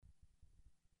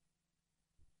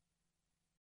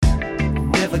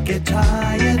get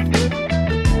tired,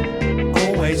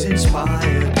 always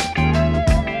inspired.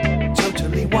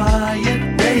 Totally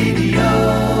Wired Radio.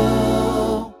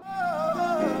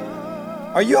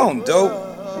 Are you on dope?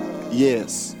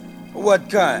 Yes. What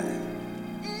kind?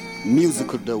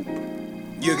 Musical dope.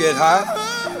 You get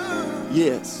high?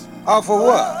 Yes. Off of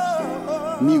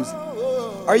what? Music.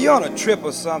 Are you on a trip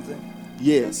or something?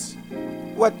 Yes.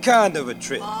 What kind of a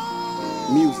trip?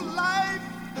 Music.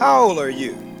 How old are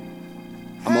you?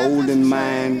 I'm old in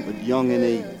mind, but young in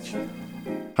age.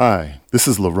 Hi, this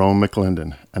is Lerone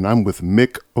McClendon, and I'm with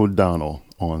Mick O'Donnell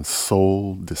on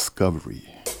Soul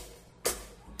Discovery.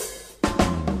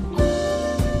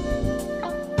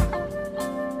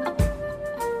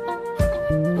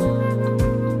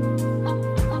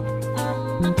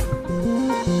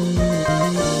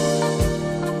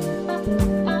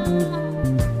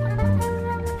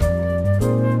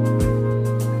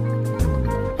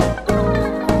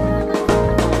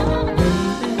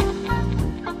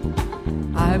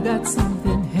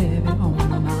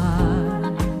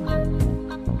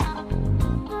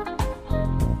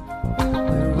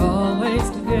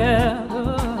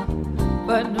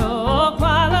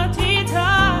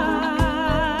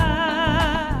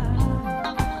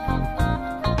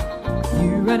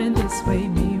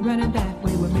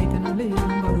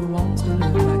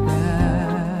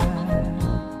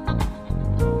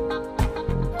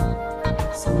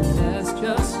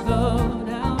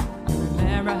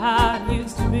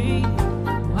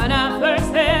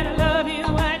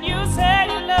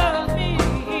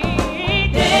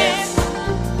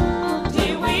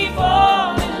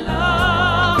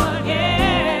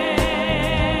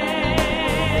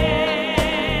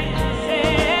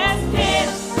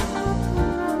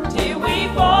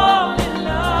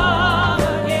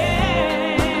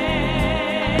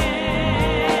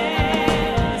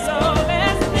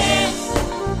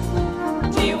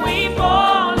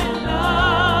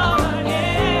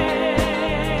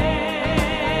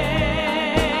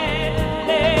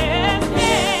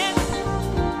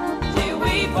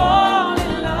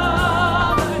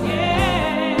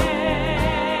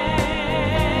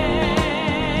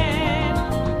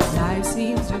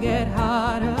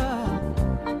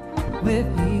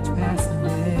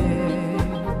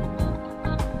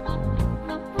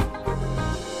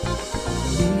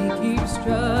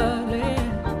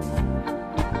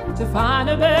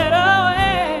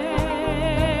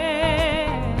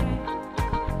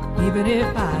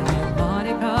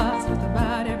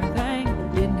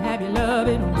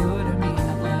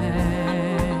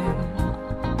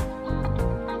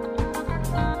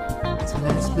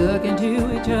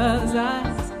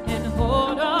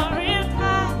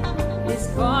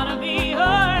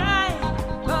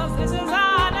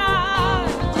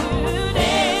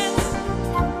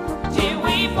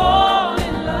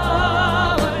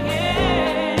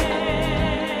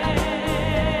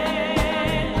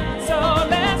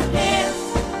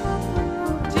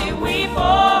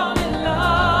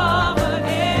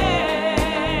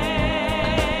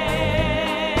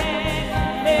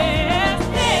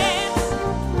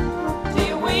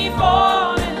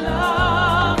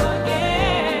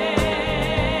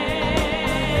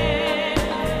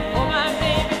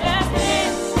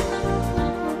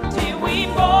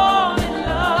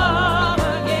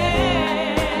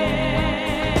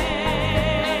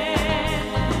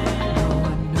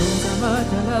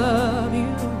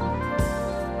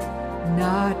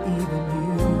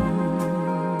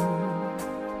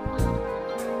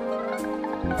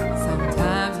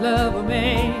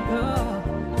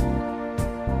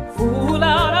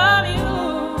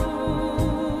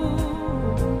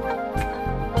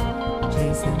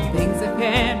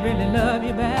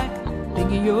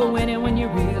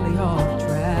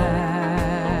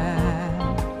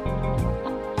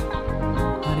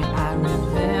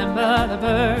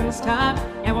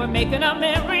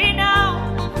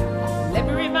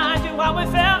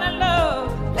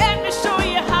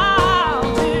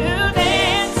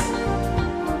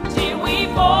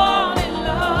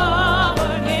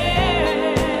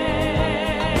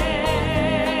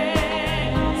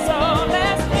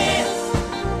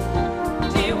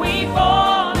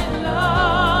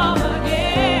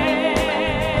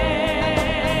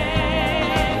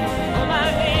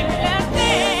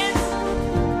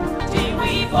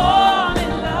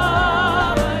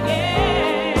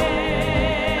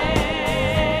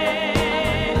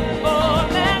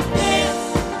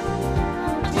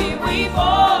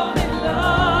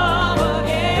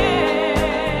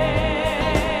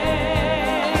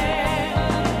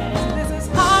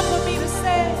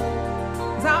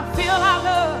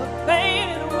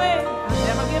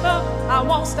 I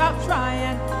won't stop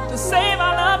trying to save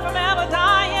our love from ever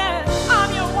dying.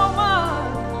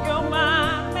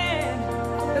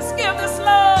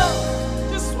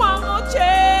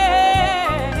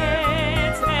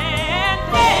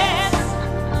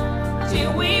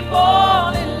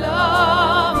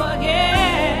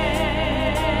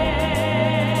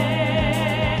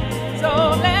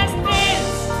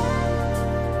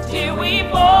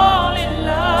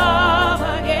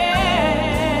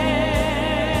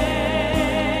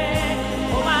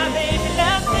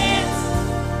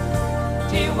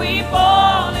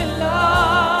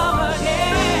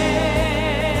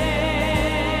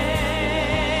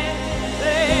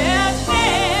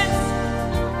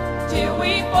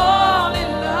 fall in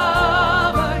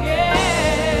love again.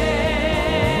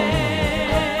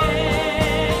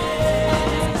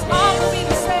 It's hard for me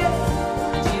to say,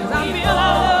 'cause I feel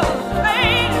our love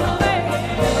fading away.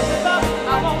 But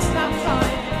I won't stop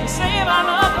trying to save our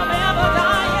love from ever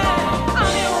dying.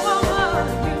 I'm your woman,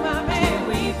 you my man,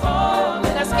 we fall.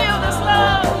 Let's give this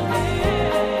love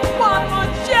one more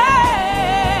chance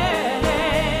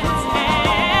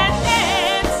and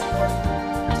dance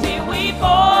till we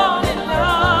fall in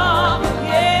love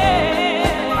again.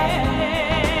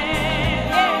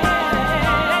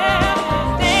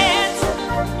 Dance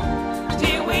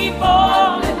till we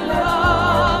fall in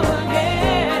love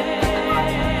again.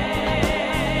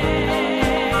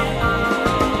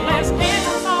 Let's dance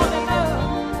and fall in love.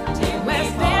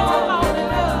 Let's dance and fall in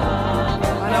love.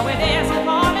 Why don't we dance and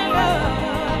fall in love?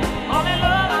 Fall in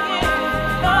love again,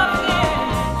 love again.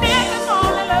 Dance and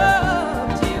fall in love.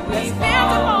 Let's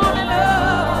dance and fall in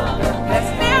love. Let's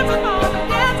dance and fall and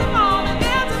dance and fall and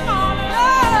dance and fall in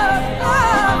love,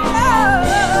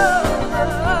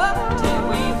 love, till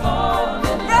we fall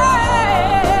in love.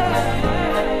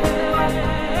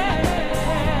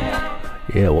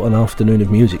 Yeah, what an afternoon of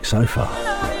music so far.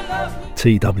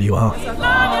 TWR.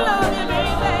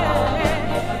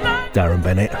 Darren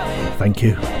Bennett, thank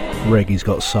you. Reggie's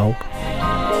Got Soul.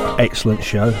 Excellent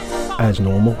show, as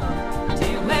normal.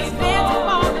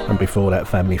 And before that,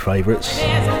 family favourites.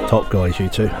 Top guys, you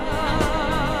two.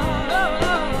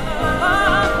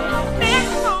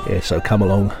 Yeah, so come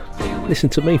along, listen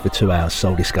to me for 2 hours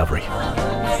soul discovery.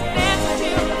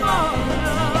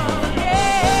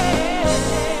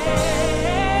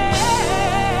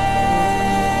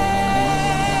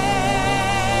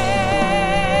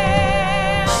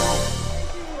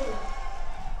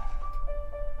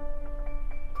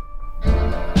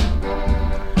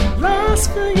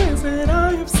 Last few years that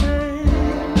I have seen,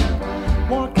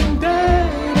 walking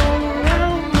dead all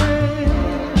around me,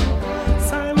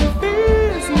 silent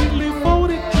fears, neatly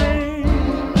folded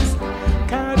dreams,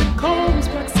 catacombs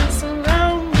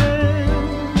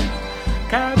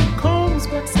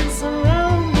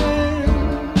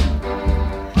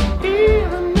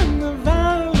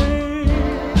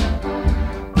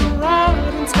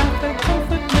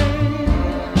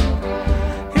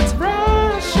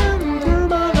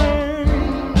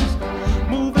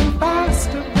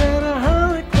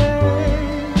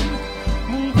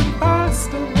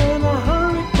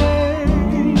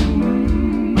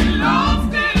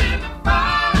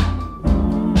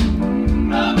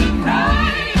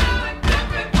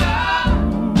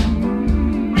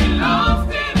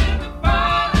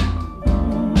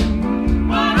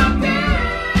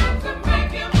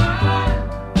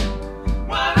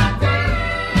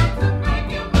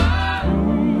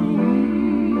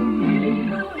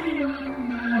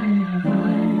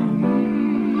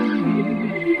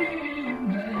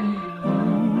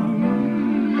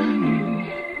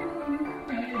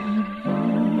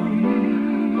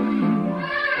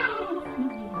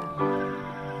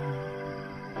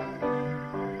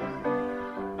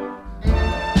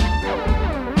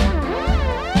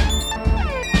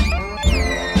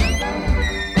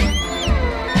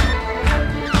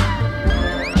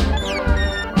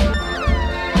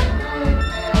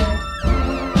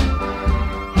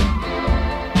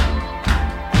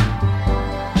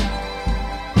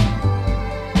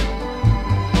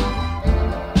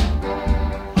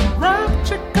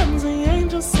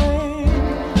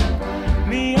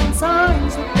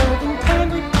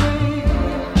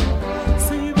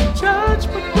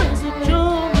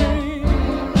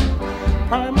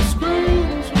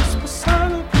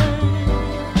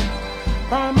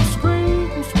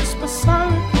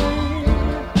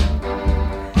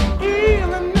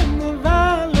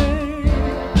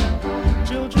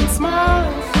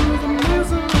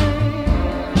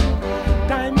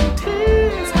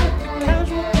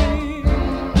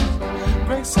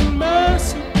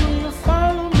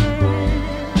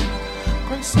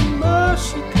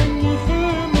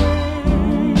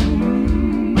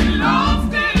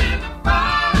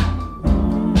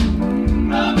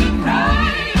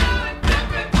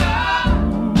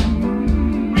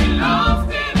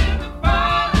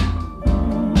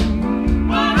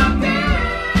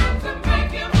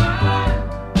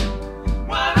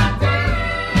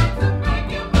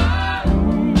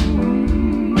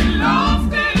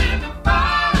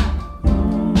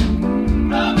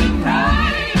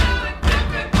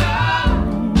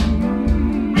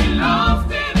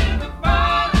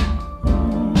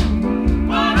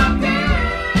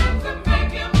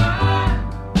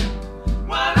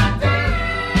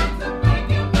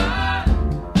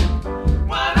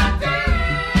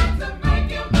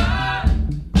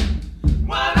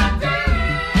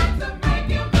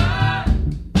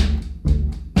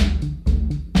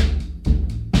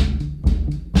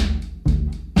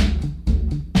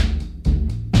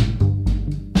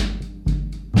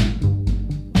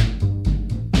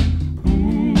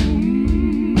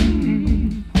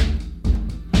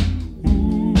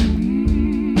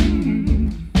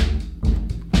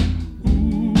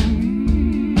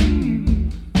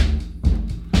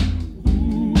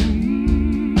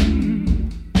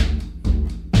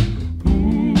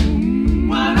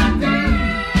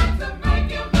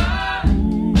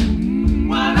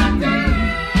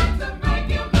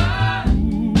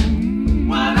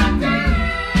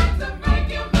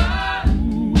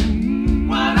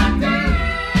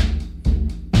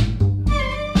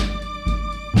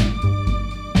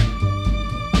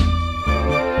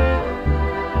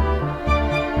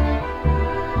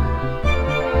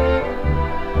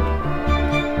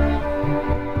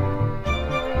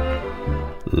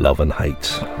Love and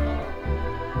Hate.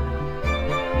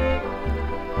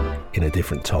 In a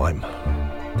Different Time,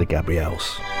 the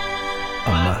Gabrielles.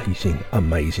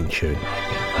 Amazing tune.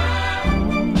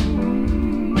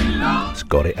 It's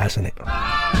got it, hasn't it?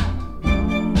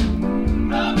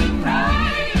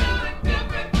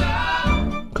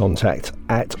 Contact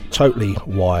at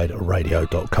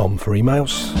totallywiredradio.com for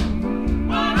emails.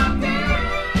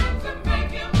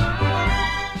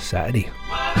 Saturday.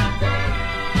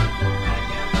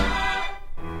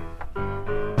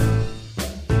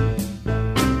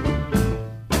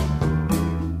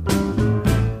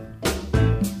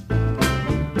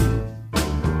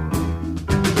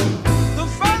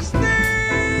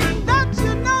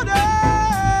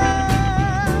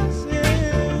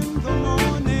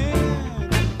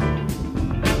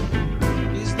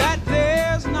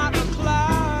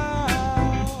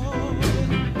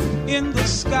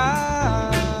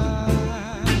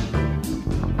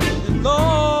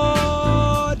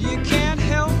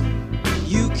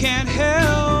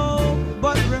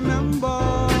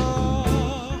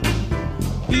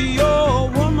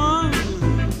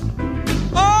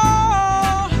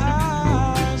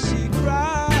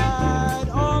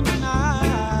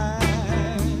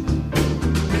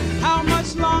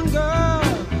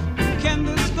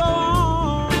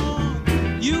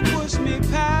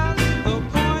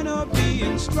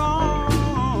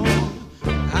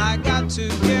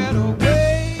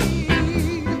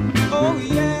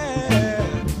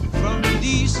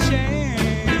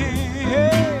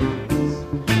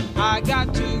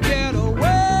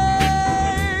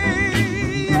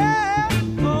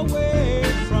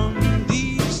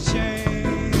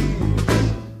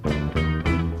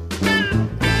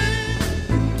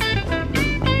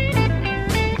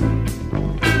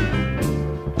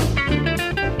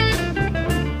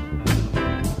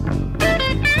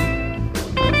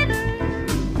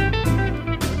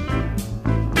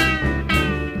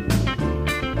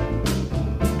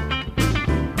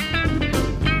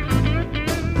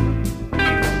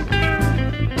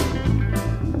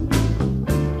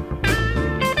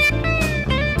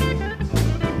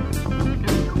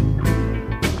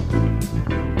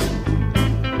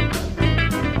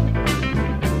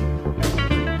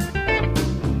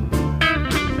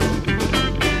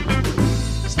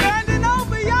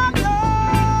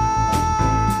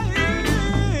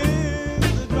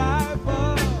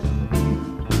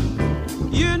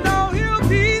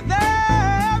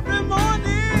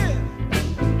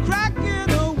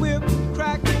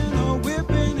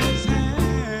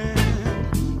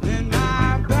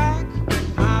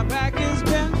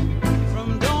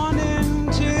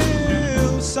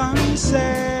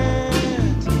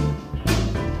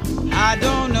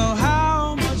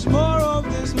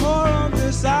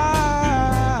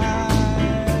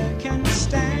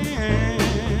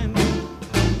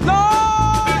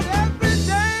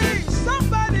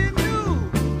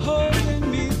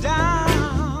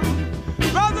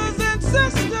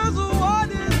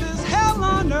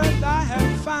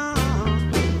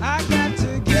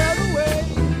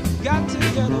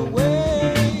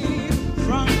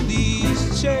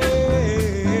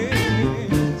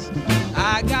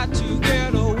 I got to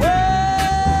get away.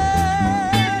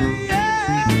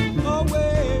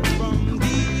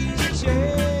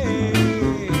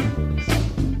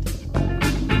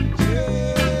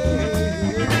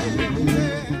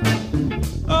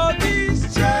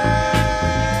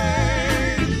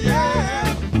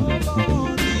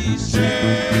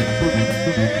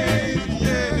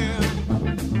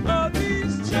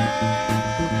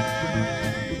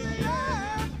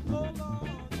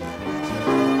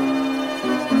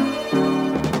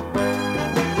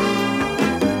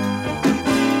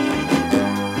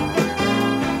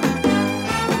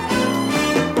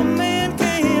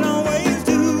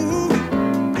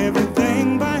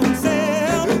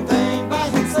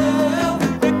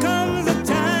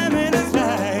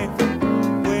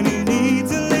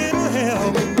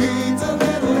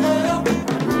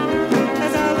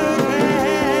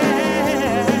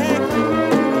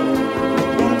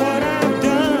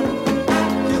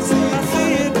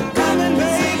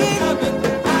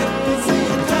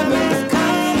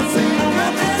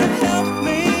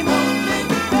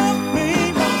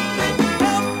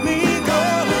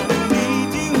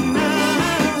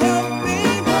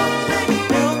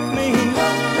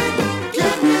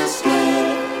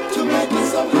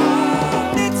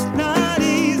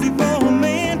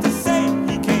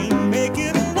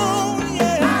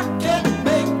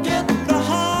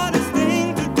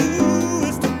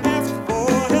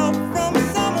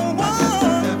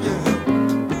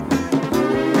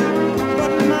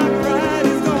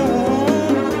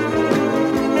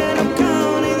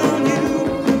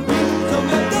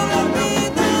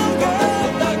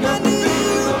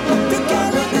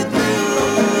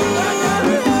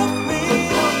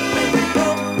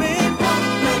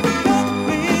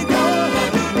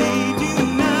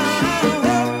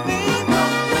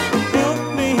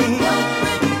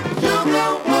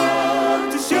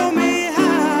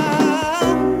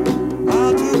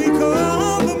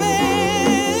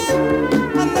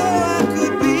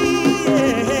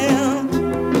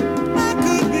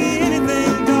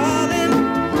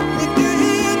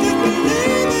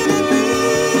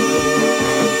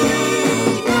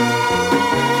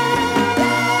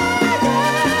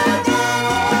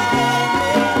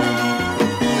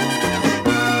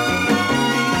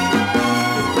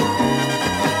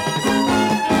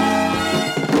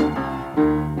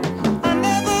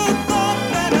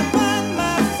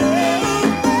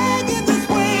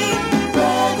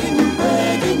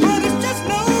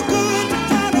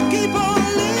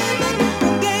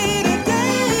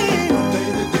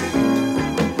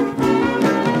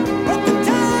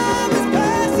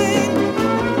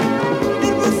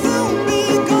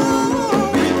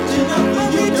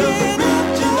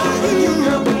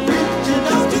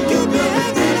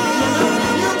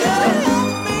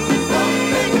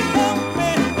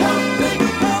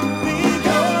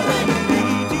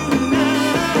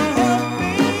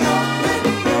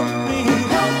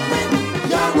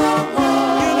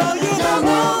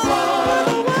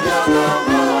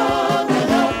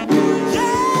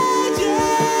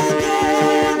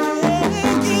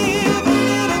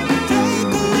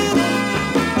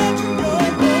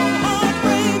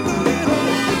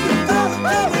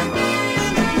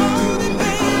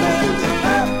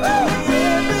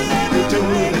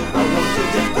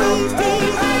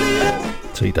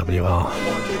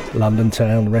 TWR, London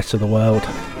town, the rest of the world.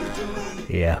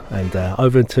 Yeah, and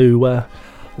over to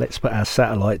let's put our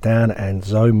satellite down and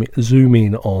zoom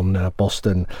in on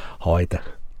Boston. Hyde.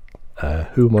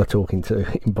 Who am I talking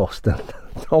to in Boston?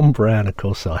 Don Brown, of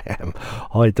course I am.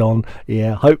 Hi Don.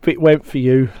 Yeah, hope it went for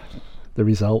you, the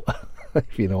result.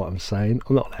 If you know what I'm saying.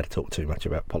 I'm not allowed to talk too much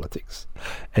about politics.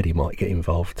 Eddie might get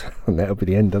involved, and that'll be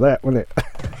the end of that, won't it?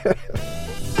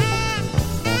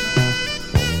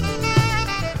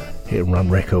 Hit and Run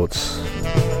Records.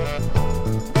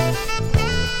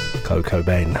 Coco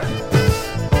Ben.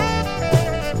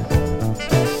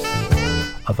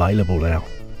 Available now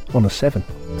on a 7.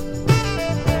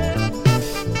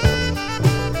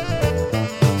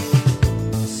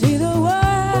 See the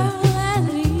world as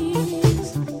it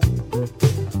is.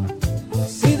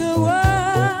 See the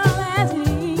world as it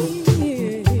is.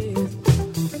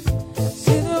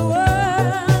 See the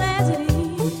world as it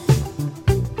is.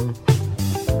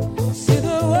 See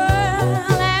the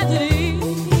world as it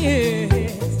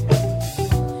is.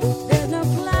 There's no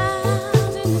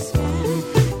clouds in the sky.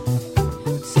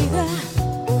 See the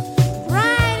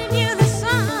bright and near the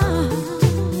sun.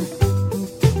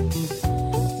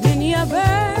 Many a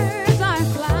birds are in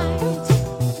flight.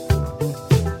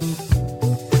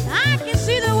 I can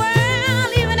see the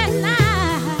world even at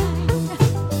night.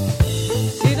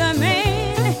 See the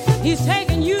man, he's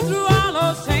taking you through all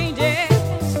those changes,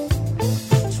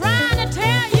 trying to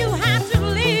tell you how to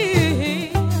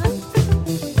live.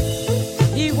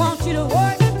 He wants you to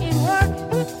work and work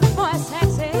for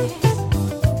success,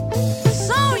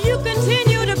 so you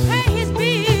continue to pay his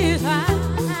bills.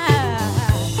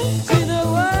 See the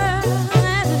world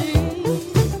as it is.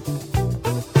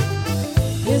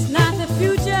 It's not the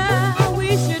future we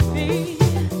should be.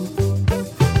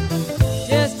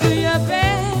 Just do your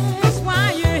best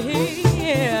while you're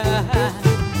here.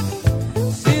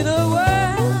 See the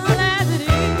world as it is.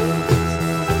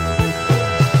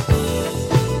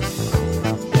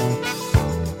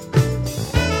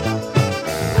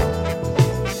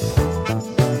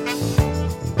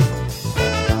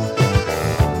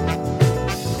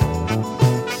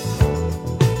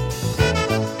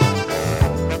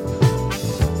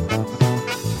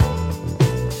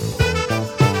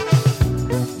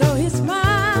 Though his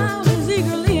smile is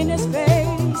eagerly in his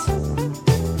face,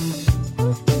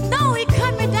 though he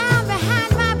cut me down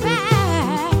behind my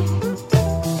back,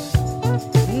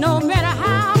 no matter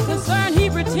how concerned he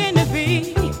pretend to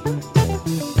be,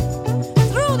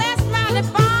 through that smiley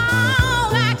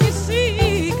fall I can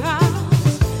see,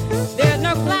 'cause there's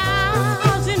no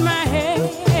clouds in my head.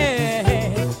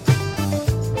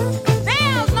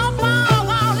 There's no fall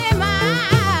all in my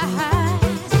eyes.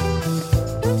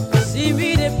 See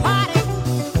me departing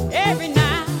every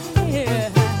night,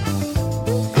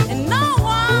 and no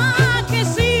one can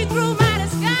see through my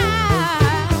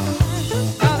disguise,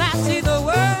 'cause I see the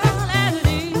world as it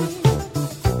is.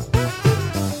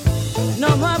 No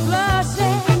more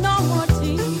bloodshed, no more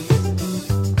tears.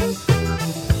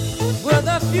 Will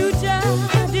the future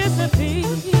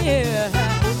disappear?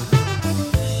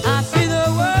 I see the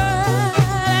world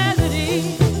as it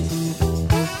is.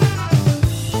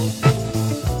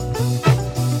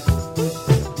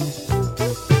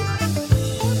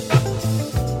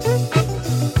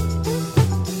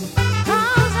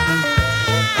 Cause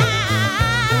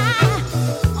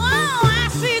I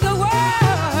see the world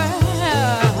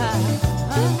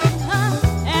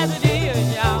as it is,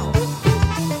 y'all.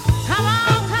 Come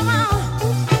on, come on,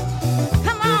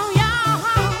 come on, y'all.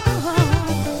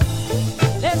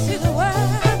 Let's see the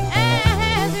world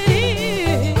as it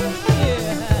is.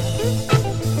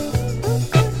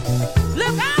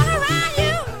 Look all around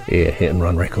you. Yeah, Hit and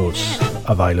Run Records.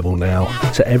 Available now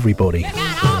to everybody.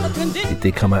 Got all the conditions. It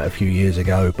did come out a few years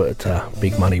ago, but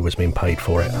big money was being paid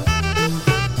for it.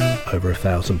 Over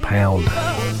 £1,000.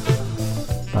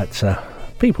 But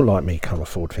people like me can't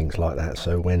afford things like that,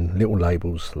 so when little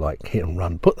labels like Hit and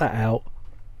Run put that out,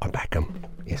 I back them.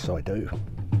 Yes, I do.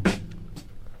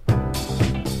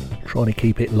 Trying to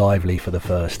keep it lively for the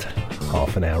first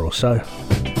half an hour or so.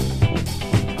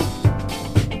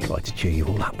 Try to cheer you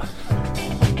all up.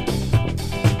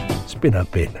 It's been a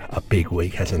big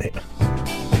week, hasn't it?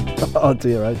 Oh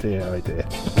dear, oh dear, oh dear.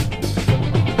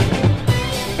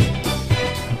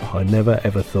 I never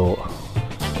ever thought,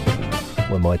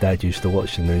 when my dad used to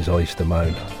watch the news, I used to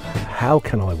moan, How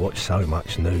can I watch so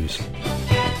much news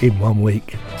in 1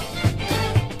 week?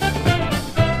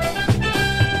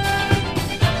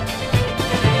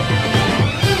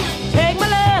 Take my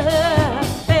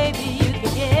love, baby, you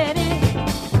can get it.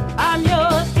 I'm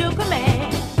yours to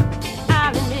command,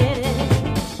 I'll admit it.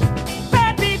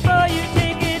 But before you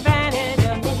take advantage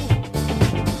of me,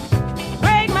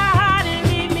 break my heart and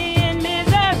leave me in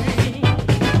misery.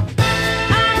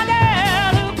 I'm a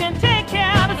girl who can take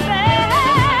care of herself.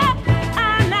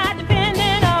 I'm not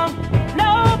dependent on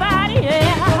nobody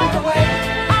else.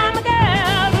 I'm a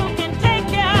girl who can take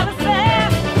care of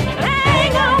herself. I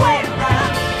ain't gonna wait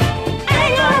around.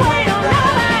 Ain't gonna wait on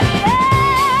nobody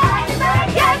else.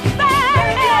 Yes,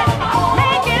 baby,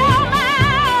 make it on my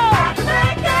own.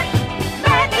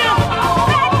 Bet you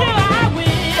I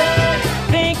will.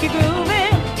 Think you're groovy,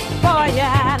 boy, you're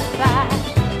out of sight.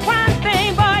 One thing,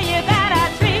 boy, you gotta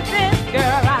treat this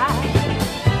girl right.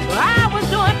 I was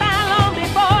doing fine long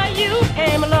before you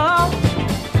came along.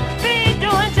 Be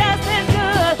doing just as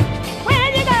good when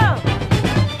you go.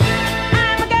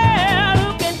 I'm a girl who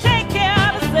can take care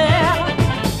of herself.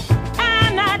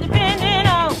 I'm not dependent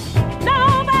on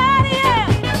nobody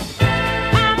else.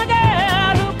 I'm a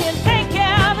girl who can take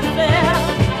care of herself.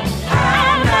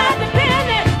 I'm not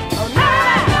dependent on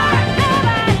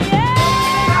nobody else.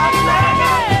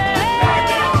 Bet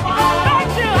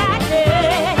you I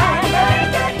can.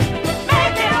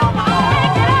 Make it on my own.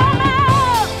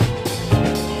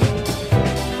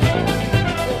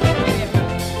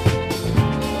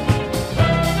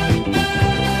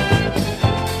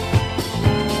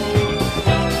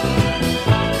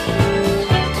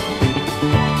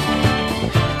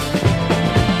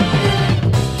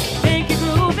 Think you're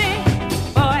groovy,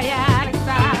 boy, you're out of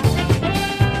sight.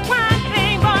 One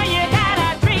thing, boy, you gotta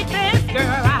treat this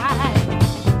girl right.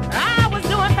 I was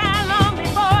doing fine long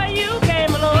before you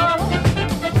came along.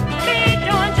 Be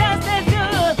doing just as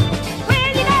good when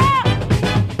you go.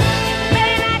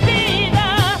 May not be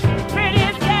the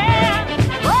prettiest girl,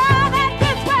 oh, that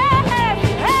this world has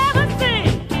ever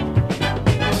seen.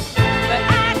 But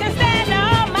I can stand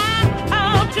on my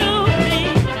own 2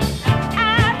 feet.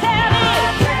 I'll tell you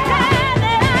time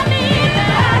that I need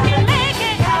that I can make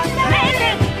it on my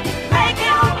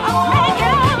own.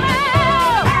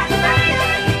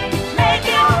 Make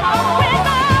it with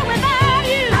or without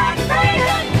you. Not gonna let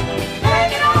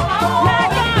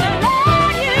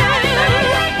you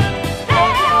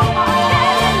stand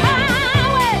in my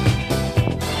way.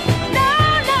 No,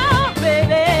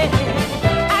 baby,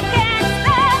 I can't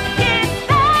stop, can't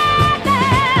stop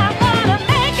now. I'm gonna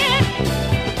make it.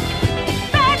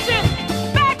 Bet you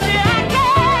I can.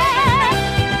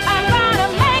 I'm gonna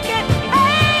make it,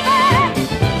 baby.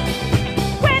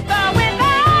 With or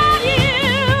without you,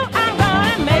 I'm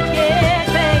gonna make it,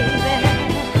 baby.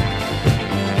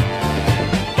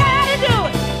 Gotta do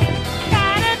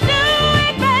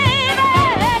it, baby.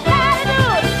 Gotta do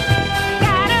it,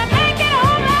 gotta make it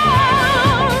on my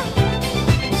own.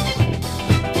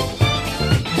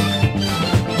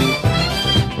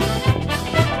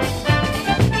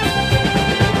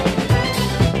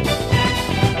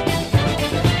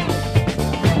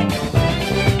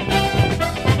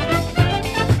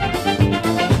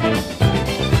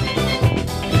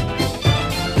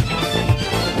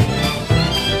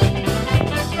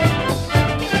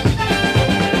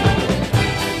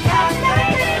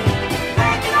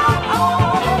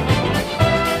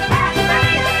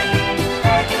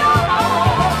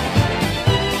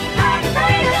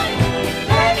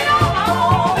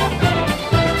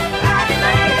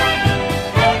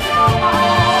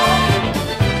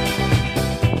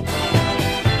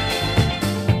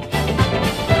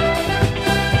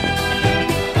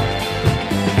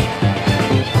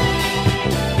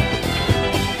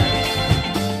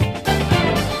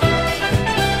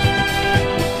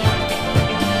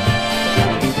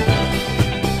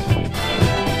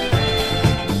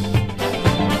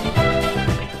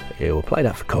 Yeah, we'll play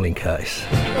that for Colin Curtis.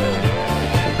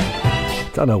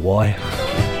 Don't know why.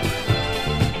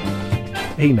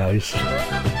 He knows.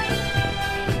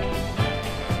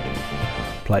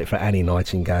 Play it for Annie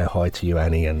Nightingale. Hi to you,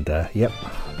 Annie, and yep,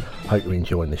 hope you're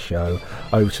enjoying the show.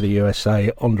 Over to the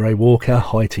USA, Andre Walker,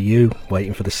 hi to you.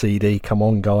 Waiting for the CD. Come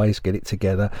on, guys, get it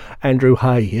together. Andrew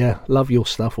Hay, yeah, love your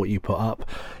stuff, what you put up.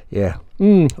 Yeah,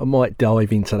 I might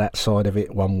dive into that side of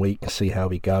it 1 week and see how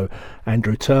we go.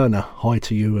 Andrew Turner, hi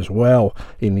to you as well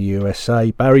in the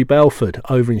USA. Barry Belford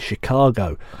over in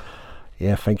Chicago.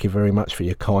 Yeah, thank you very much for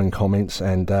your kind comments.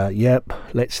 And yep,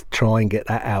 let's try and get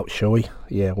that out, shall we?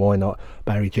 Yeah, why not?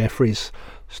 Barry Jeffries,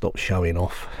 stop showing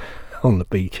off on the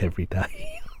beach every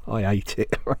day. I hate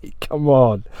it. Come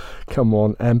on.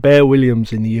 And Bear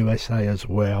Williams in the USA as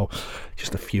well.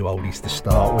 Just a few oldies to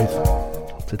start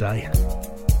with today.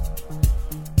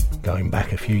 Going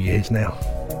back a few years now.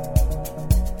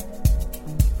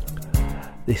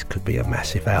 This could be a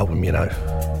massive album, you know.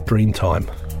 Dreamtime.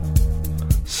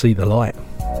 See the Light.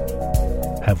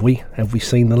 Have we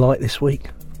seen the light this week?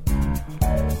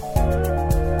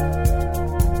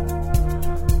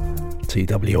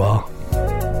 TWR.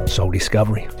 Soul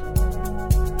Discovery.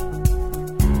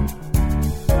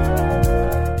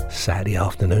 Saturday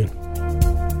afternoon.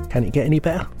 Can it get any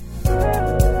better?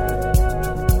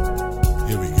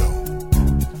 Here we go.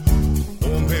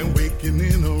 Old man waking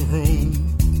in a room.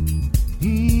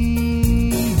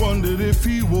 Wondered if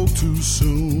he woke too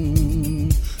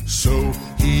soon. So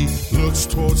he looks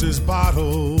towards his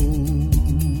bottle.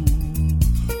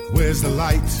 Where's the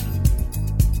light?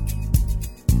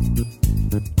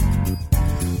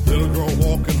 Little girl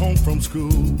walking home from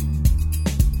school.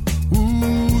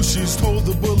 Ooh, she's told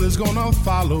the bullet's gonna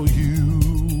follow you.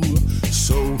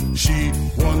 So she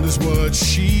wonders what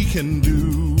she can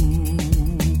do.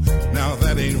 Now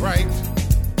that ain't right.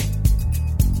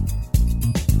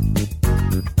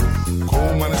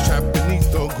 Coal miners trapped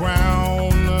beneath the ground.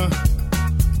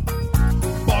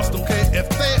 Boss don't care if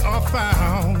they are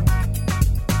found.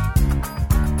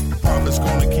 Profit's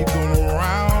gonna keep going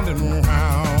round and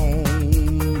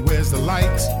round. Where's the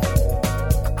light?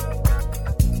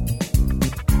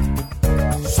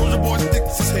 Soldier boy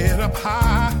sticks his head up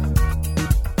high.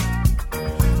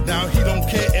 Now he don't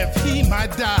care if he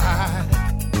might die.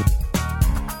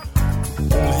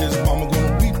 Only his mama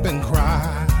gonna weep and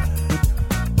cry.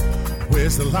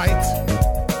 Where's the light?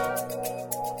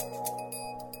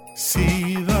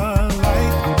 See the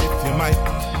light if you might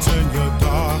turn your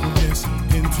darkness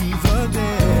into the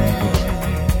day.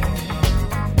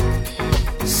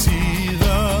 See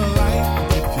the light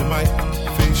if you might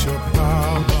face your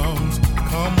problems,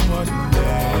 come what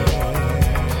may.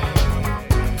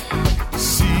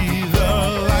 See the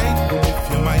light if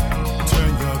you might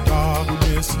turn your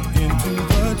darkness into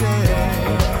the day.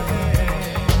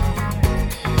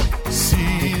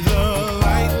 See the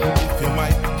light if you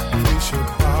might face your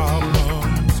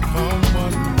problems, come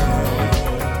what may.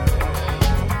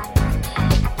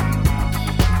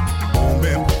 Old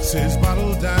man puts his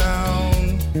bottle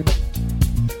down.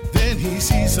 Then he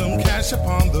sees some cash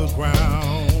upon the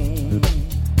ground.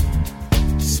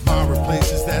 Smile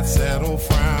replaces that sad old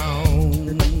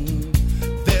frown.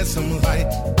 There's some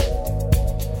light.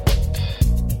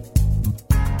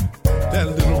 That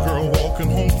little girl walking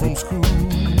home from school.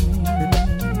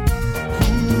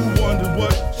 Wondered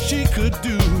what she could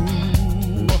do.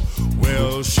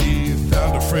 Well, she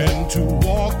found a friend to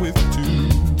walk with too.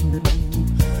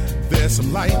 There's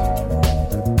some light.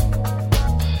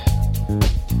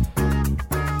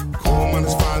 Coal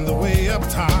miners find the way up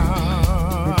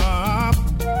top.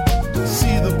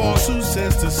 See the boss who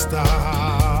says to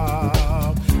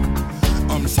stop.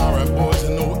 I'm sorry, boys, I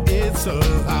know it's a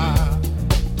lie.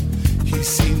 He's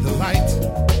seen the light.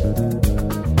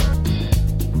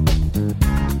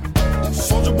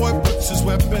 Soldier boy puts his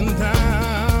weapon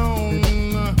down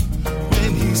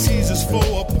when he sees his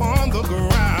foe upon the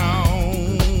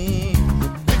ground.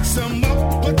 Picks him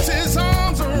up, puts his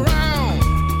arms around.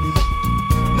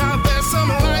 Now there's some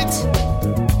light.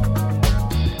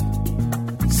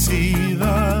 See the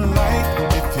light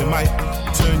if you might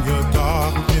turn your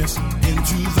darkness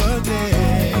into the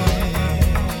day.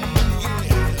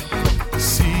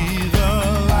 See the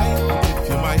light if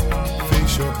you might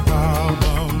face your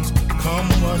problems, come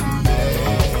what may.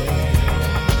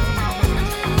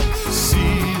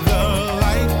 See the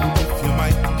light if you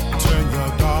might turn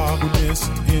your darkness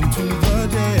into the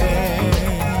day.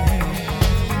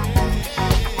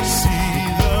 See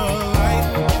the light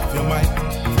if you might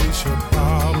face your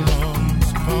problems,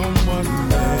 come what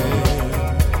may.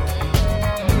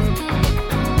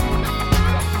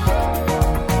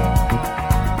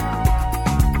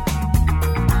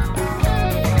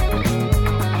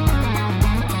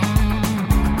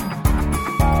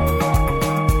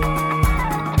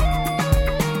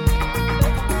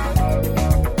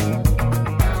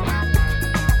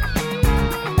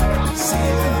 See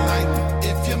the light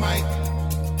if you might.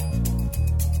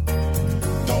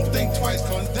 Don't think twice,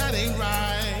 cause that ain't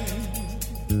right.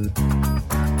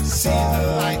 See the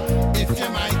light if you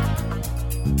might.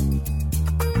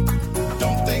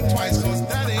 Don't think twice, cause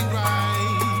that ain't right.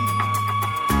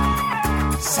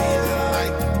 See the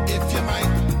light if you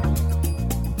might.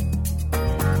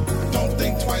 Don't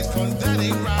think twice, cause that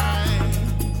ain't right.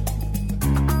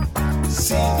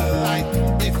 See the light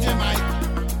if you might.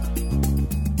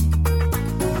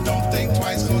 Don't think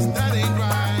twice, cause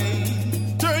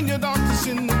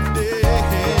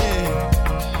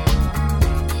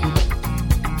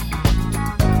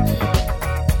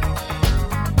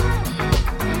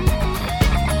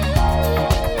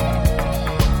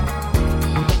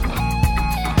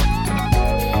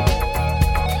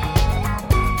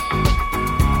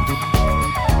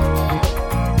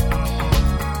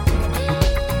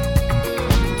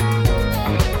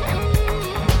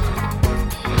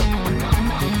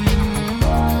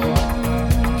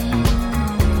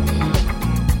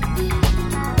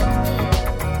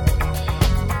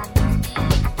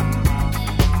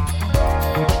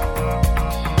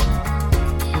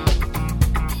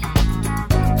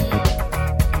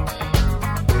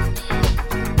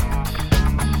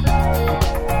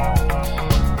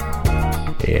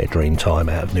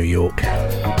Dreamtime out of New York,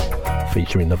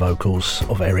 featuring the vocals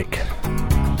of Eric.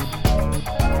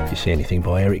 If you see anything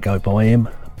by Eric, go buy him,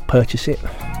 purchase it,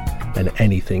 and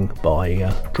anything by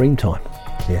Dreamtime.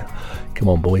 Yeah, come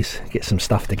on boys, get some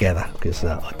stuff together, because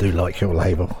I do like your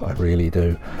label, I really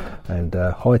do. And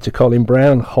hi to Colin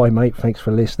Brown, hi mate, thanks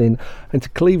for listening. And to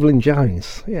Cleveland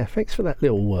Jones, yeah, thanks for that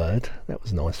little word, that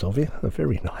was nice of you,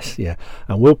 very nice, yeah.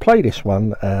 And we'll play this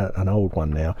one, an old one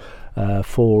now,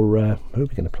 for, who are we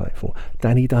going to play it for?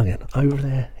 Danny Duggan, over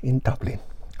there in Dublin.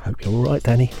 Hope you're alright,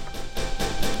 Danny.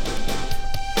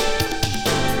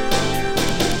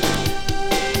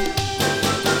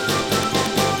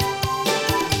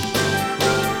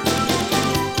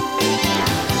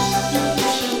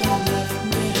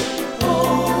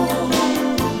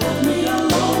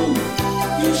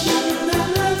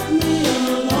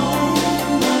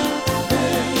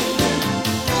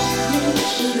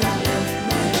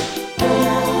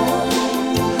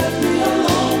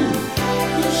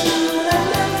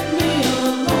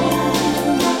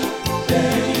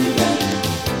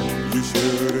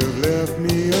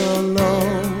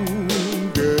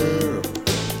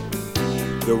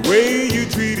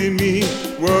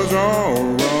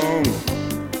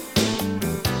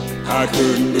 I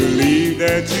couldn't believe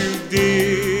that you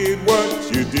did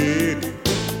what you did,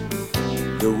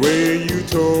 the way you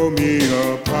tore me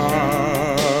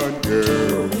apart,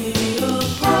 girl.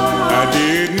 I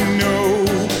didn't know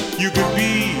you could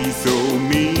be so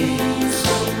mean.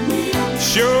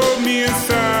 Showed me a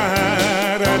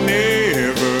side I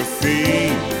never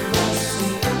seen.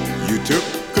 You took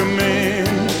a man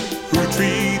who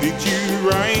treated you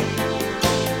right.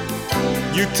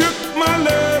 You took my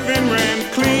love and ran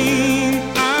clean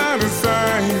out of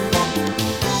sight.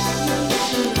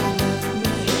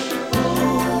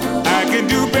 I can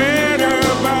do better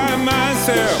by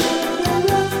myself.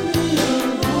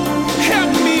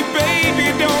 Help me,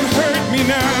 baby, don't hurt me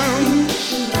now.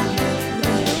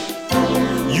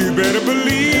 You better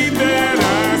believe that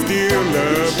I still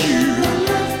love you.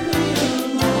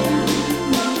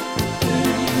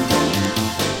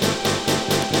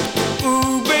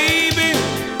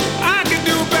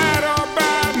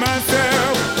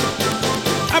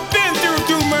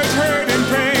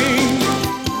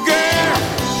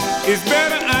 It's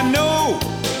better I know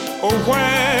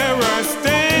where I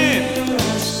stand.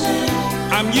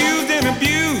 I'm used and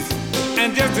abused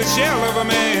and just a shell of a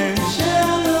man.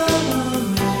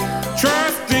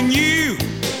 Trusting you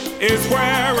is where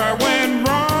I went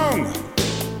wrong.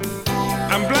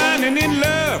 I'm blind and in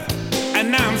love,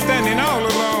 and now I'm standing all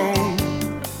alone.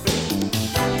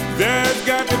 There's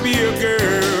got to be a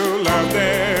girl out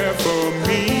there for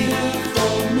me,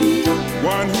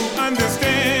 one who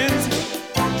understands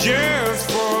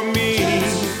just for me.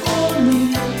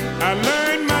 I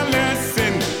learned my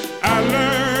lesson, I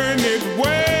learned it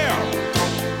well,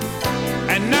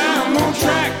 and now I'm on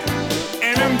track,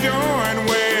 and I'm doing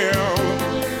well.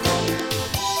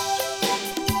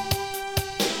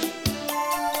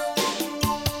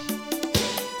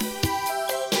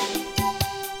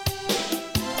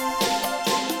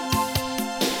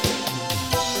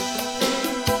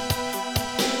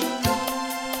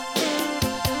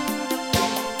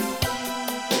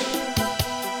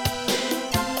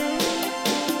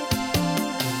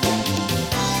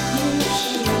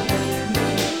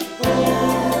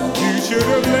 Should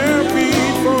have left me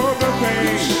for the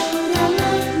pain.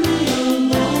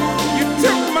 You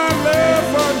took my love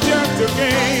for just a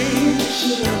game.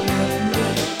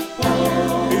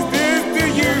 Is this the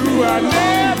you I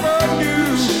never knew?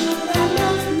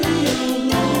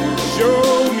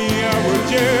 Show me I was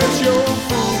just your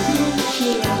fool.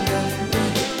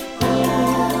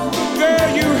 Girl,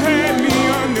 you had me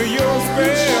under your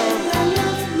spell.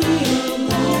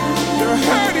 The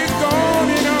hurt is gone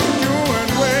and I'm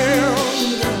doing well.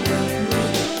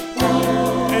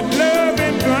 And love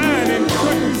and blind and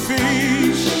couldn't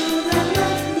see.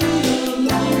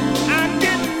 I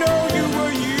didn't know you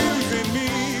were using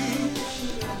me.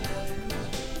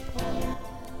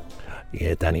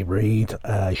 Yeah, Danny Reed,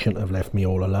 Shouldn't Have Left Me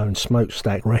All Alone.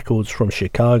 Smokestack Records from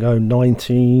Chicago,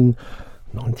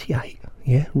 1998.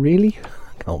 Yeah, really?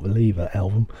 Can't believe that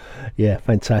album. Yeah,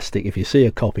 fantastic. If you see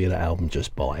a copy of that album,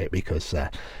 just buy it, because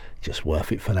just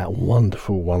worth it for that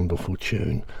wonderful, wonderful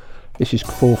tune. This is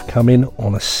forthcoming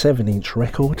on a 7-inch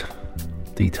record.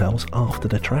 Details after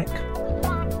the track.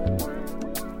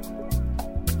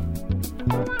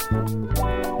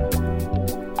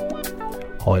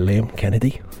 Hi Liam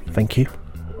Kennedy, thank you.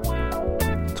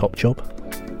 Top job.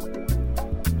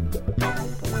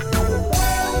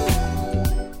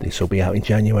 This will be out in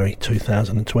January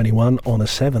 2021 on a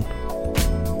 7.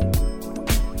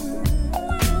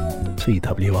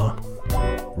 TWR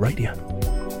Radio.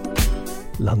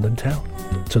 London town.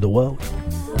 To the world.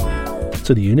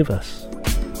 To the universe.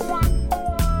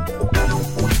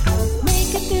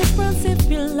 Make a difference if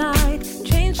you like.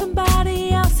 Change somebody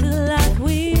else's life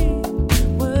we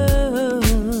were.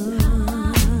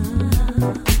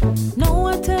 No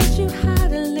one tells you how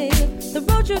to live. The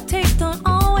road you take don't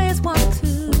always want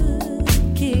to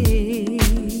give.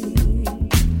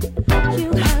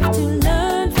 You have to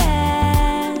learn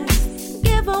fast.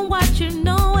 Given what you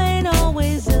know ain't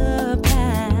always a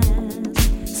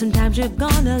past. Sometimes you're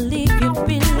gonna leave you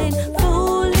feeling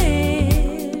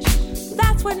foolish.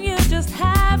 That's when you just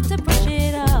have to push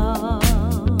it off.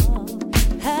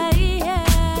 Hey,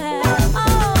 yeah.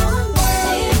 Oh,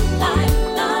 live life,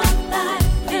 love life,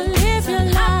 and live your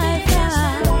life.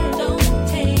 Don't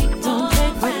take for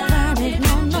granted,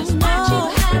 no, just what you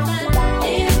have and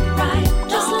live right.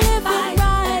 Just live it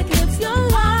right, live your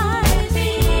life.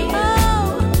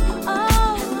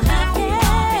 Oh, happy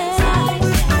life.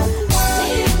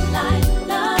 Live life,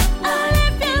 love life,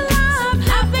 live your life,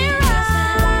 happy right.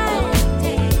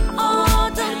 Oh,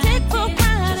 don't take for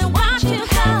granted what you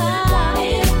have.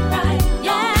 Live right,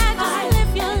 yeah, just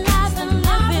live your life and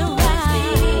live it right.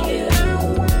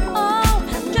 Oh,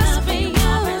 just be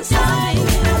you, just be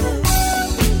you.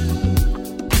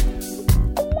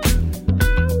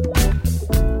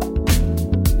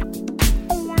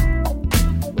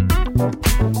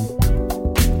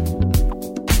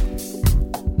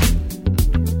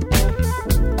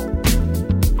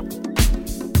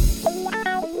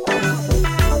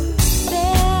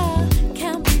 There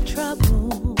can be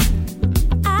trouble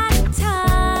at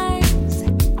times.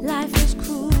 Life is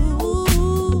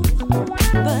cruel,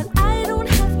 but I don't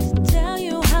have to tell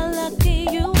you how lucky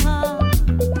you are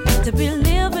to be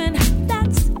living.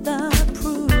 That's the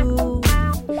proof.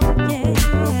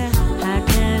 Yeah, I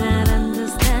cannot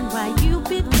understand why you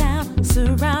be down,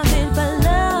 surrounded by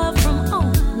love from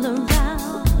all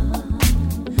around.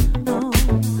 No,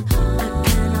 I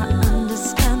cannot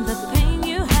understand the pain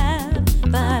you have,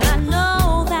 but I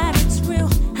know that it's real,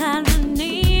 and I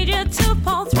need you to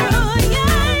pull through.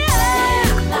 Yeah, yeah.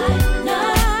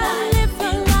 Live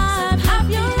your life, have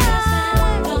your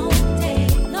life.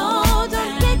 Don't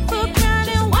take for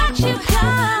granted what you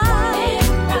have.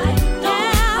 Yeah,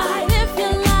 live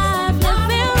your life,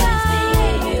 live it right.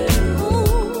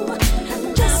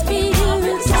 Ooh, just be you,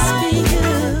 just be you.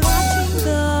 Watching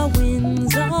the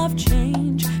winds of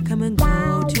change come and go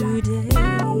today.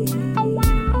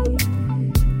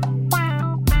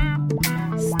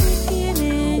 Sticking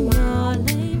in your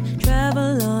lane,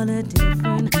 travel on a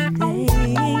different day.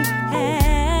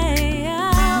 Hey, oh,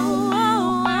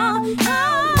 oh, oh.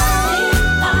 Live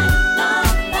life,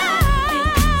 love life,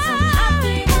 some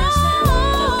happiness.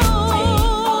 Don't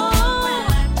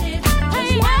take for granted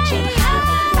just what you have.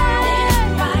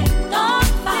 Live right, don't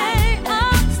fight,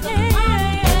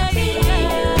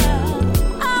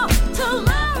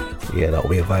 tomorrow. Yeah, that'll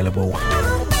be available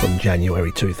from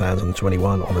January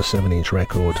 2021 on a 7-inch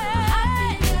record.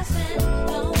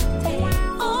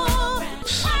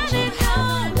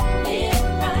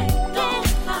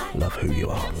 Love who you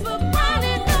are.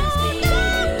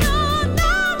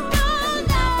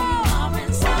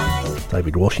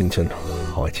 David Washington,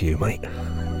 hi to you, mate.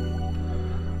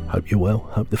 Hope you're well.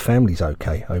 Hope the family's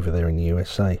okay over there in the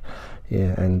USA.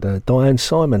 Yeah, and Diane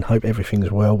Simon, hope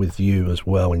everything's well with you as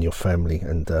well and your family,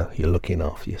 and you're looking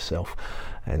after yourself.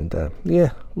 And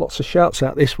yeah, lots of shouts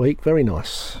out this week. Very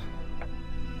nice.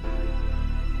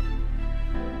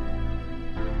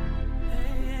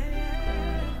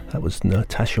 That was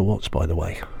Natasha Watts, by the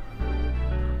way.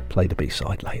 Play the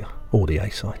B-side later, or the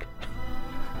A-side.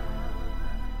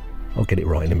 I'll get it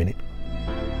right in a minute.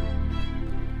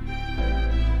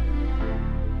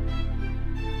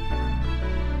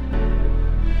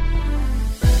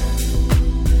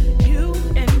 You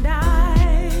and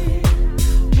I,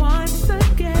 once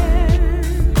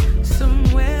again,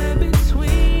 somewhere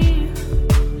between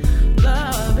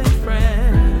love and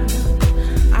friend.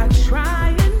 I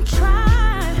try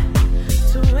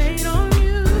to wait on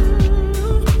you,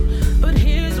 but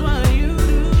here's what you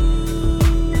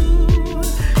do.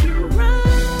 You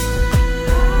run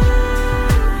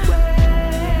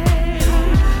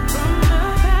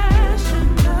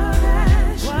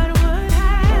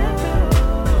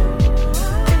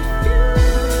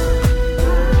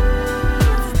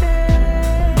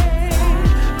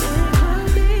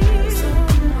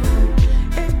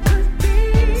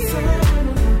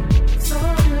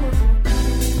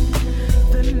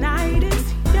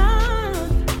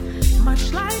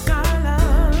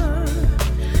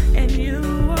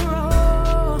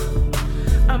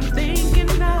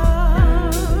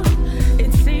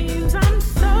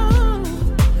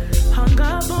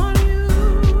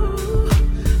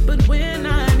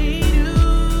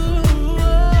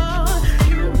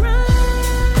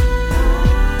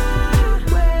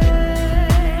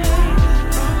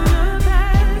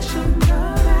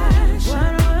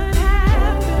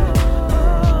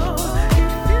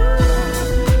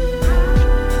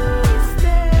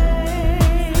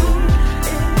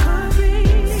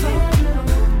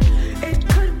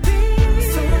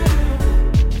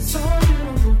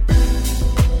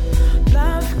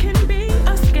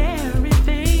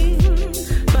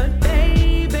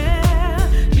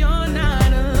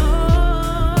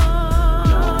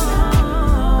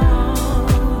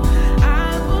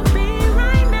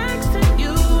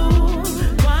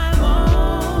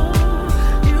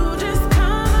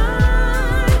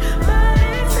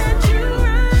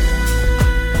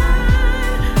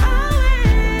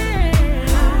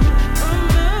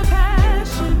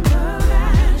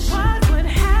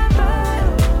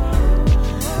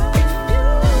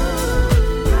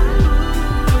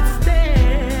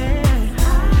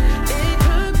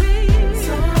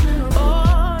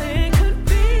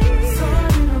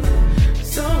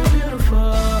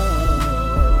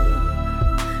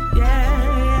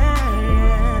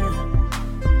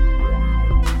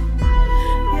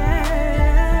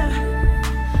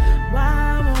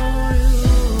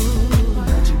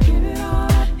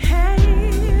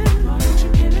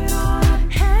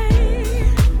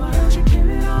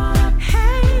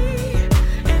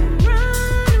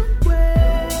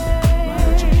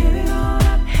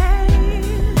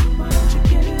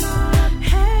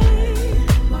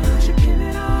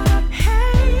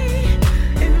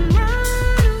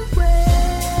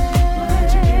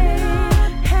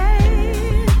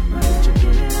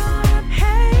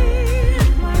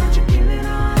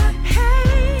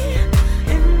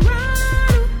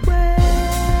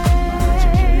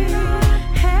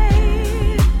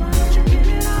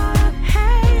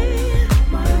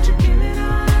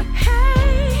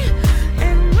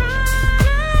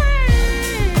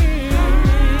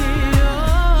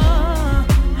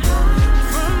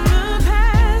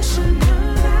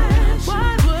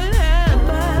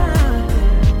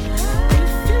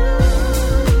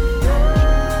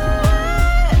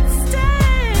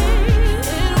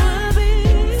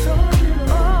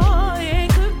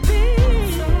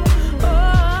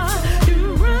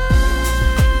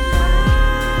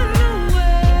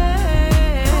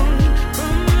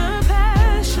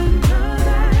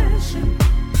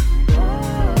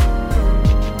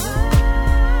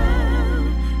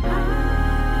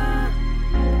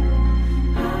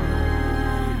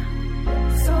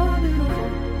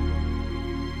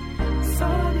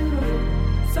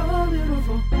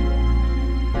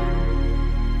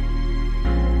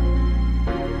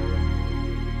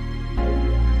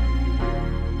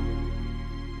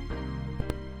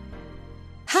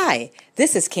Hi,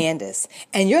 this is Candace,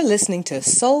 and you're listening to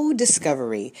Soul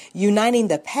Discovery, uniting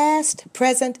the past,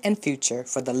 present, and future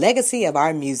for the legacy of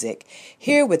our music.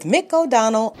 Here with Mick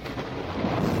O'Donnell.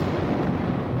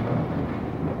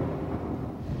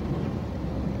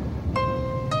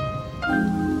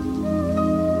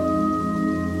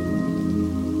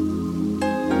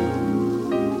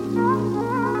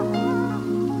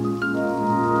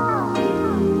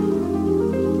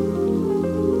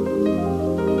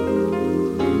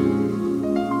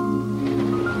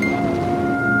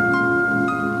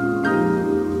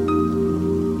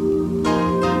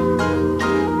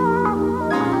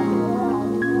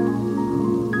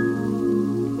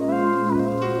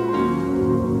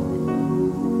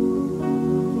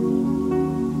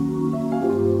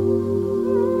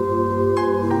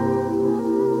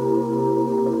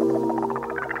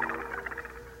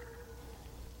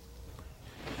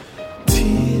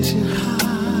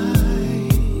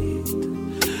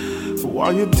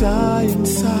 While you die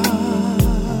inside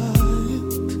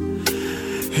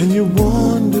and you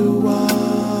wonder why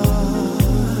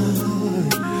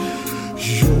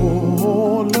you're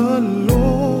all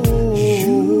alone.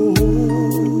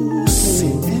 You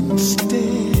sit and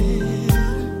stare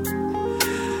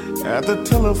at the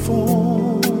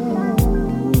telephone.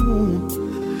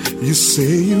 You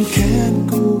say you can't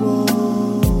go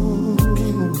on.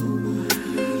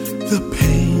 The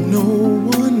pain no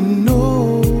one knows.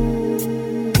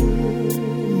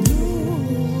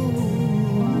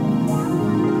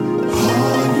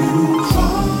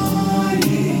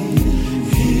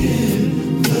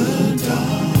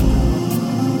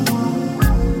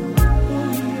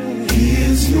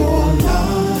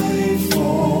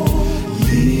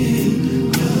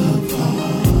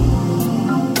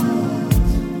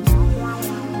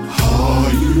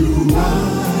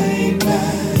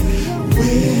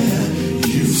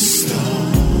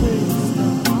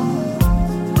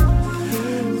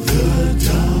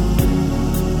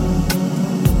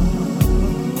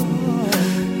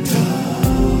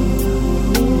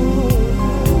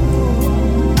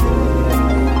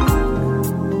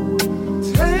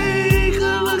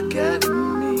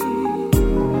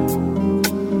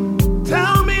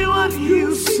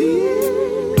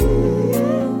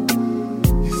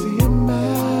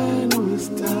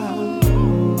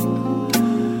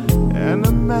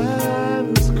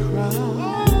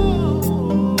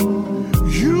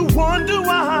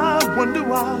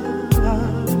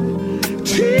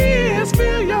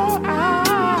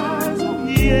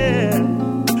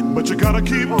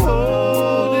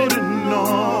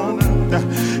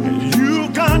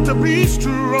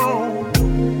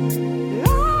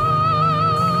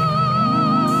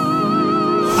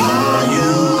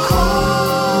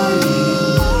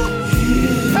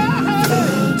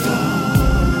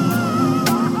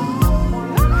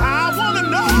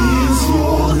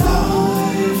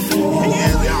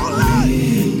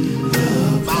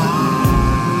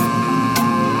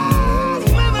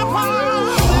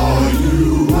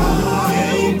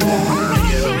 Back.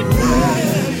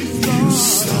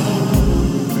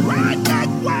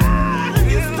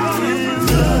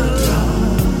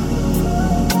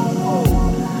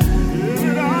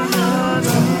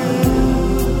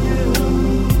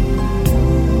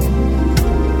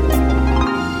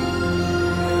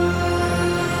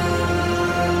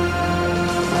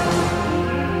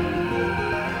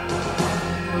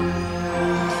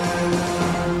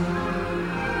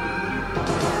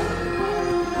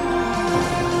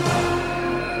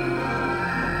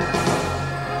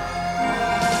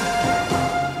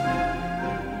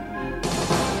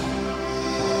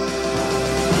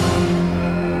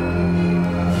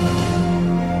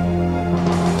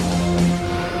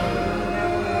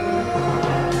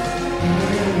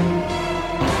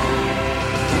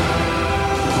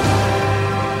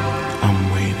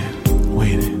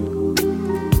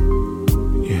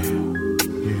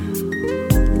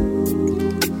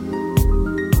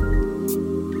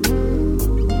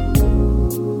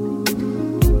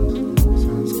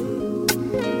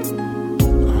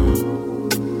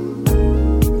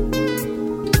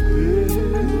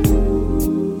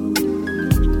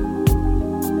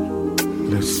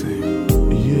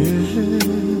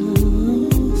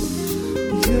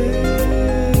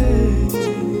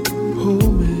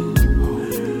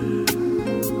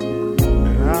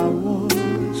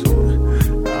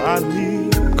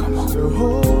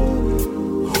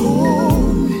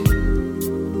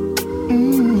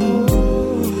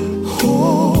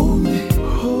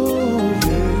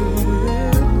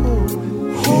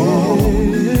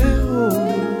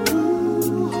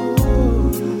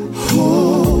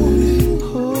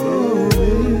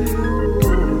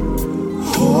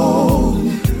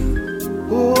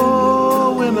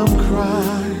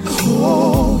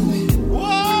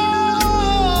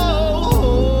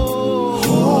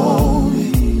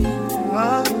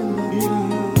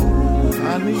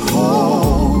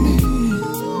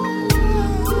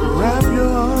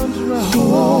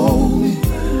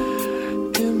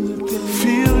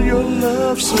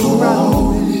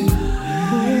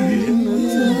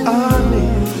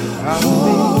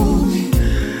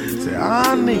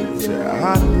 I need you,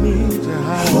 I need you,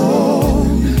 I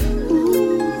need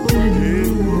you.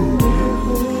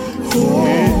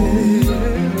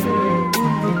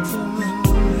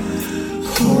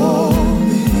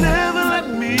 Never let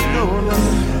me go,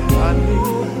 love. I need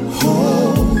you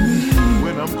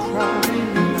when I'm crying.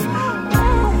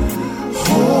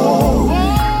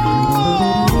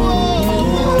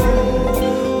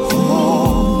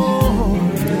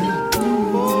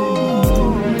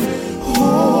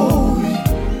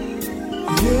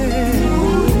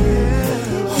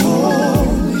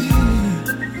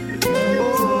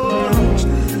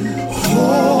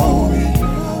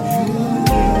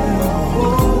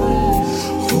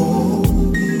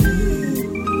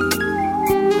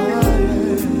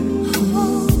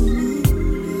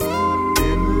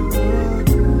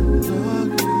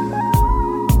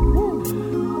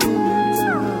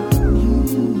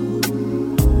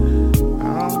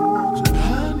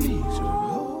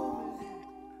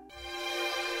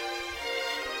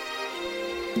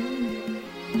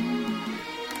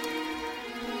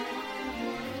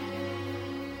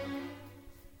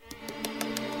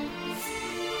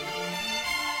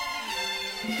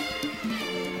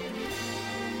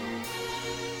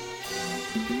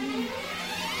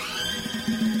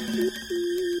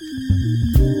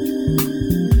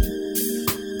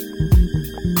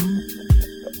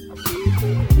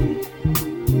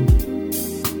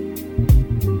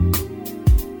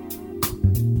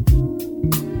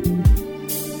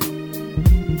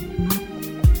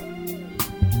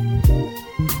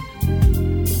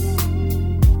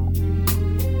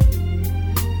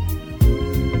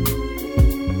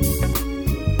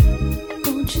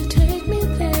 Won't you take me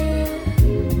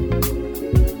there?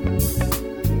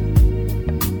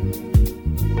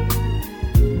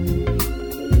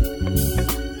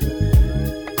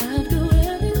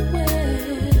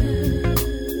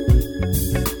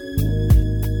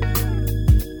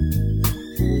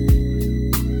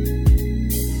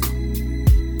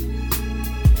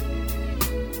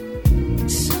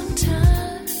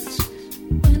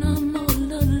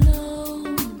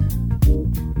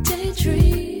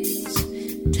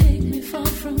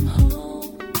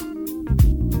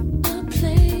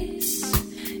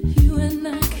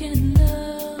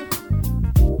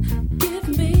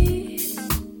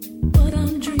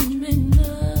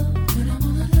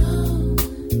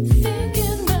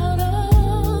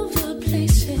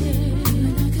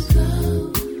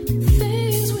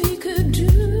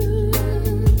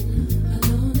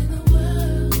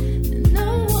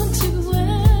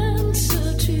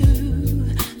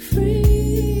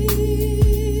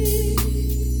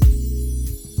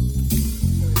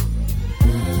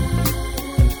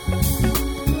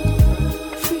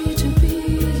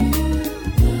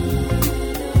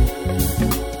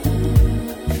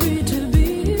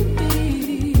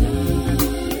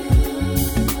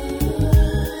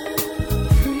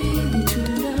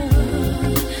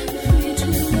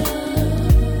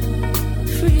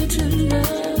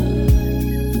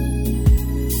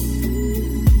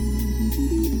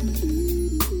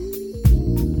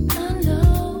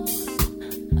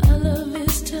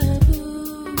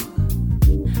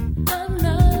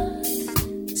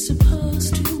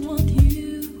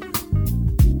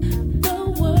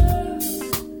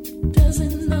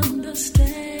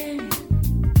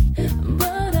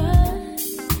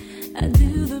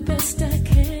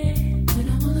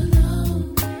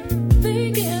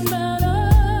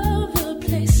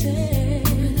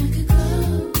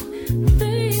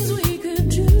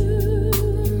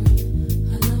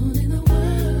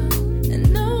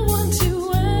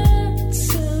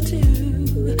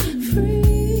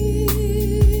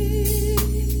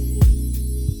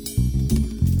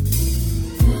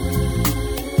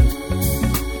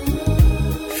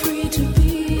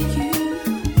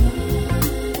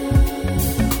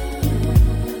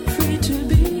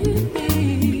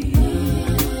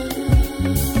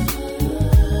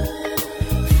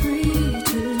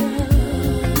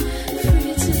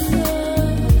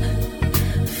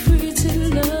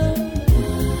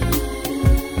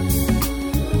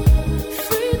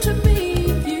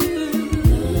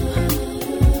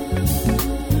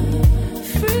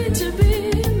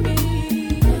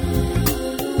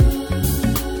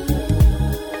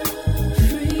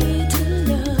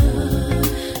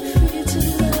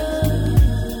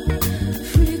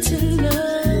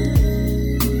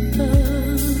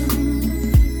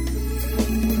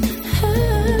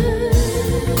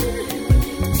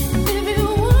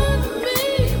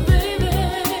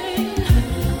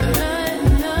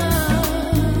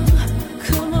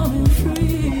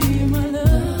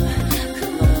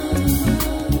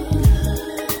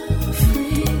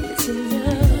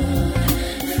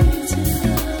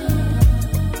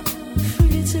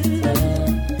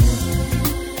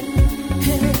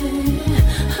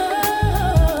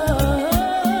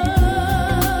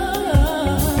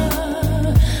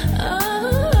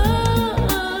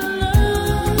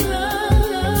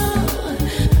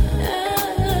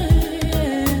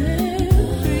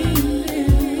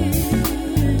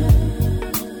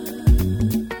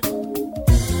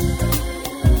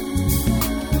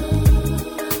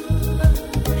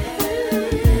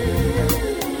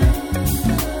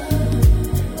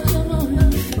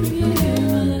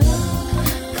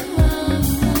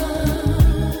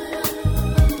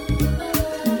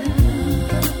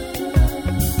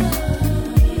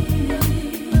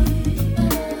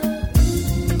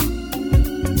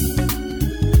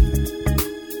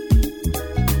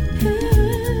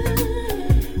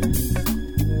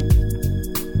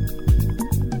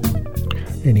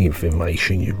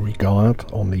 information you regard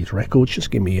on these records, just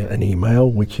give me an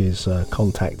email, which is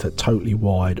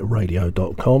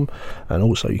contact@totallywiredradio.com, and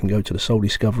also you can go to the Soul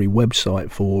Discovery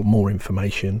website for more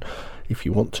information if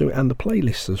you want to, and the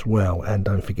playlists as well. And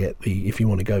don't forget, if you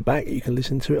want to go back, you can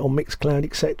listen to it on Mixcloud,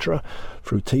 etc.,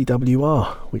 through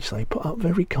TWR, which they put up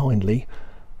very kindly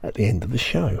at the end of the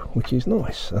show, which is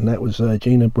nice. And that was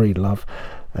Gina Breedlove,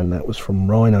 and that was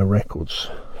from Rhino Records,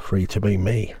 Free to Be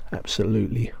Me.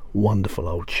 Absolutely wonderful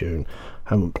old tune.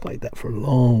 Haven't played that for a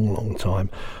long time.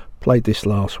 Played this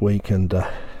last week, and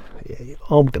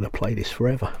I'm going to play this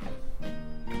forever.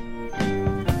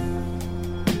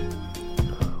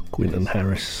 Quinton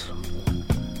Harris.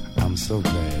 I'm so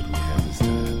glad we have this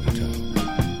time to talk,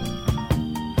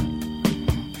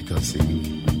 because see,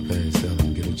 we very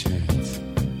seldom get a chance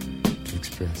to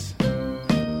express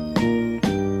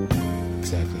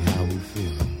exactly how we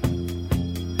feel.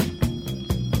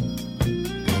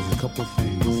 There's a couple of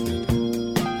things that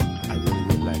I really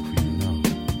would like for you to know.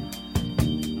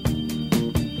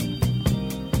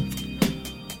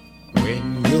 When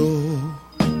you're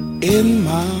in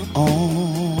my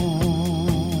arms,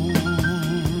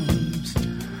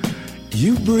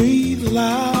 you breathe life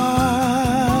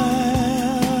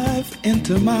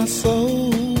into my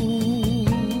soul.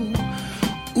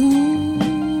 Ooh,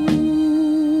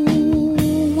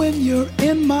 when you're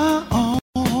in my arms,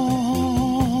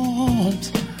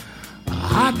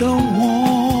 I don't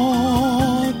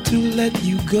want to let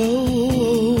you go.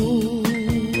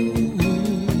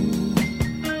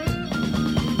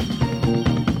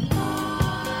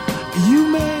 You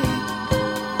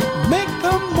make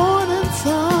the morning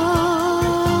sun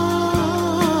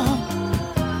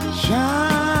shine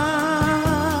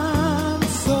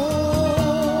so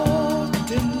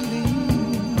dimly.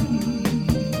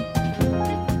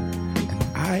 And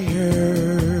I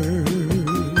heard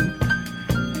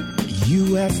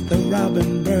you asked the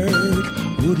robin bird,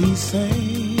 would he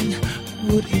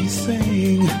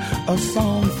sing a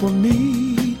song for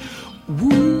me?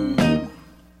 Woo.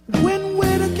 When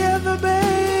we're together, baby,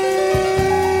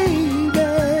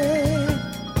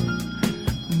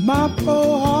 my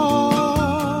poor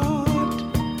heart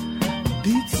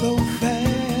beats so fast.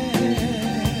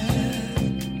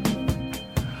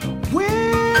 When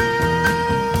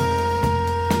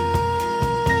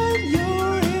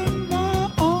you're in my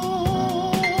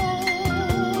arms,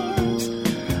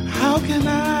 how can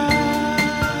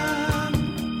I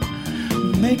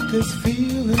make this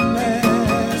feeling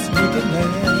last, make it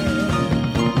last?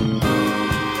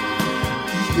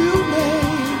 You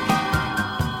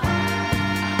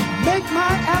make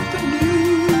my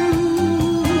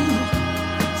afternoon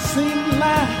seem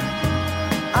like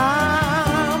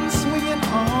I'm swinging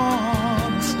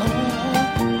on a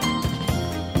star.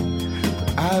 But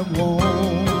I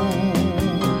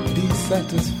won't be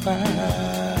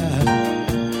satisfied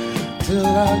till I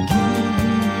get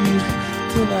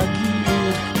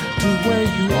to where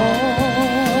you are.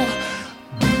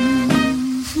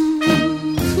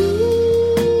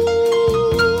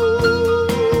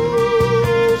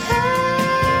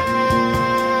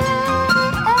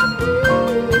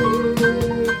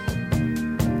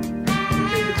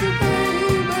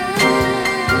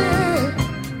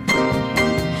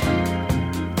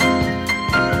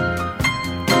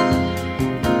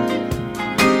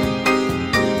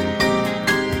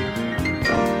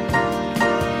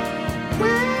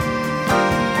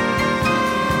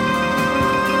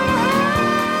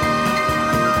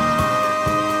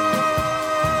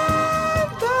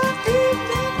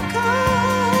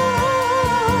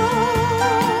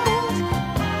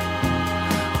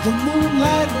 The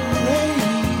moonlight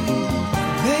rays,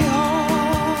 they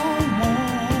are warm,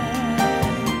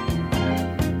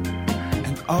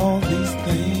 and all these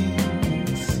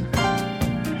things,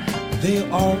 they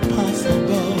are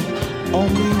possible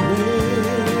only when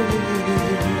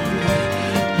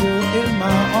you're in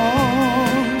my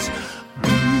arms.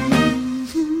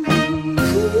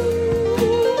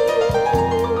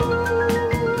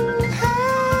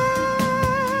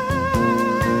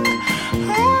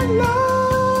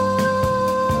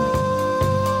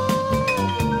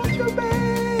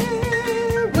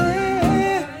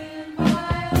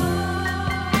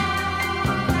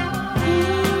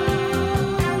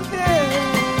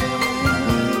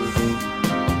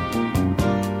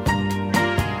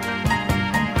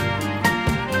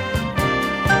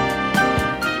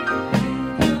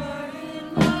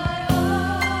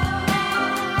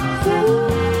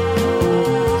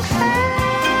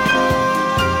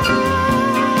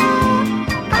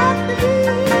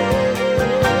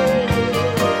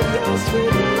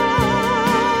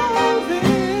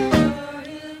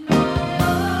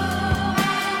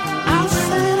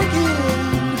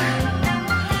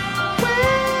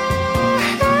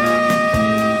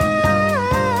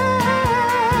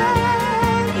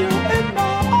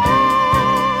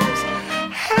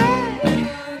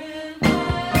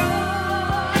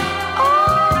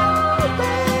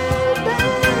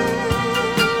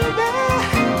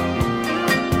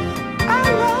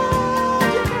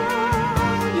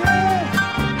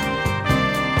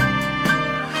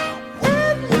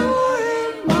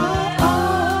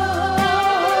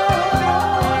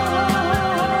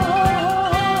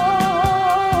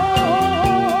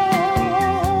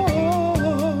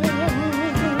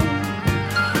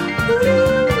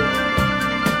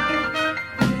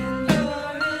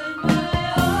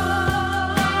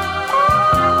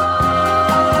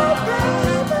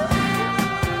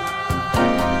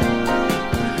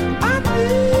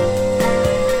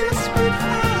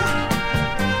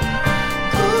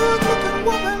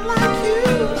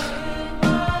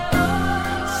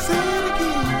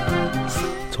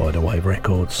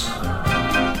 Records.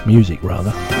 Music,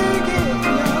 rather.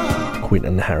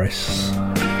 Quinton Harris.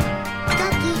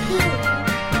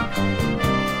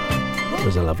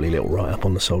 There's a lovely little write-up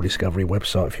on the Soul Discovery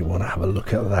website if you want to have a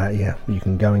look at that. Yeah, you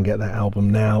can go and get that album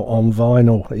now on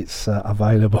vinyl. It's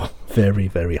available. Very,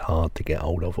 very hard to get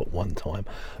hold of at one time,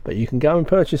 but you can go and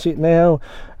purchase it now.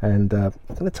 And I'm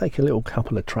going to take a little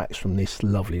couple of tracks from this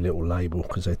lovely little label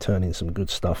because they're turning some good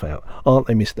stuff out, aren't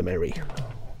they, Mr. Merry?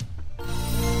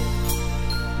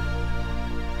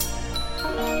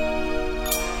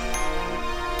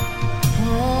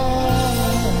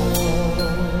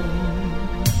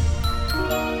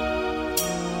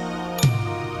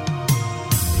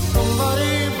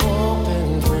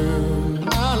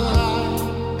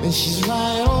 She's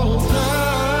right on time.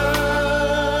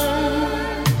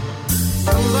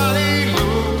 Somebody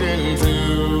looked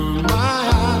into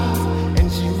my eyes and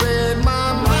she read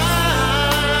my mind.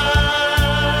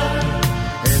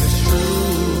 And it's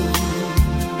true,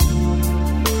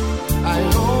 I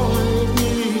only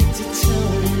need to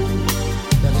tell you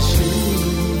that it's you.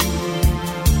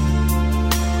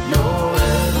 You're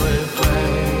everything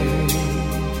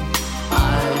I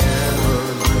ever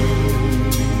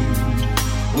dreamed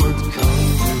would come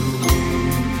to me.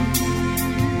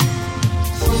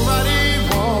 Somebody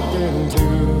walked into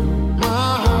my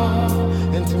heart,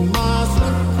 and to my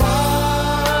surprise,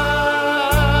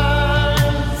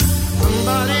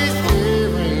 somebody's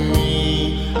tearing me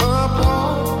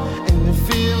apart, and it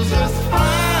feels just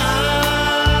fine.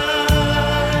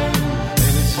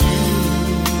 And it's you.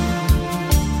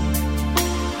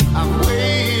 I've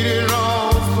waited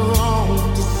all so long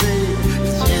to say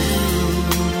it's you.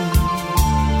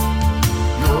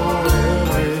 You're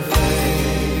everything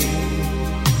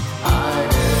I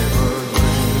ever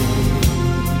dreamed.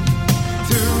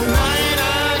 Tonight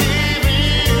I give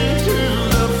in to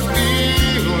the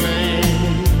feeling.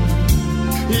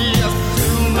 Yes,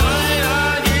 tonight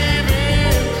I give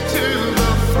in to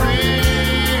the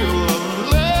thrill of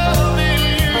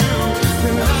loving you.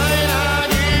 Tonight I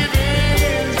give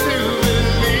in to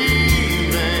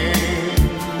believing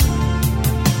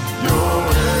you're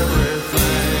everything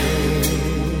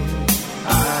I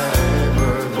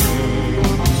ever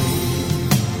dreamed.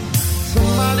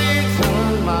 Somebody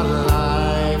turned my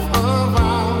life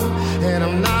around, and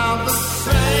I'm now the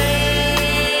same.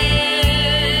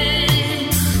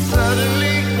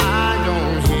 Suddenly I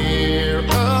don't hear a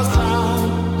sound,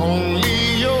 only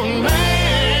your name.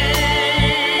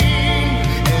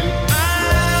 And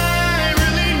I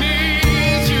really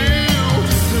need you.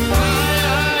 Tonight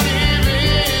I give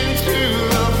in to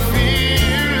the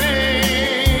feeling.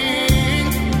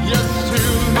 Yes,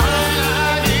 tonight I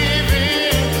give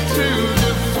in to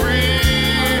the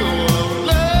thrill of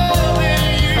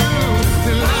loving you.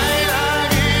 Tonight I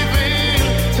give in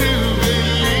to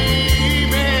believing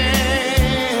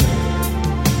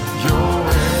you're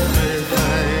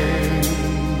everything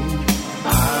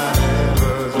I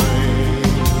ever dreamed.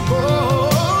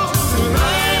 Oh,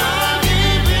 tonight I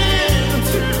give in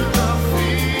to the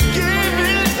feeling. Give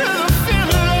in to the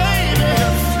feeling.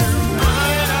 Yes,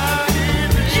 tonight I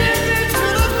give in to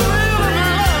the thrill of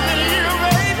loving you,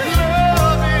 baby,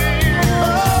 loving you.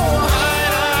 Oh,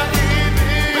 tonight I give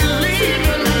in,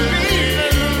 believing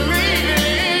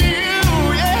you,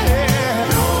 yeah.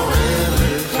 You're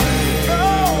everything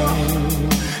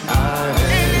I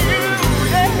ever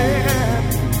dreamed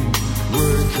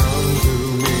would come to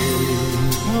me.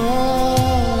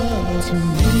 Oh, to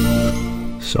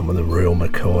me. Some of the real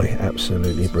McCoy,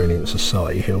 absolutely brilliant.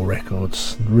 Society Hill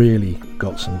Records really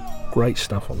got some great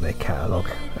stuff on their catalogue,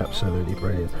 absolutely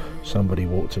brilliant. Somebody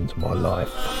Walked Into My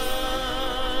Life.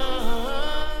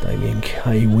 Damien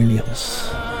K. Williams.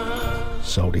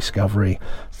 Soul Discovery.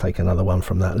 Let's take another one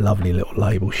from that lovely little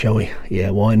label, shall we? Yeah,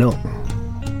 why not?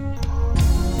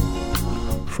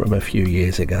 From a few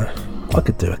years ago. I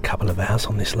could do a couple of hours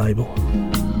on this label,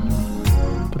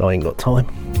 but I ain't got time.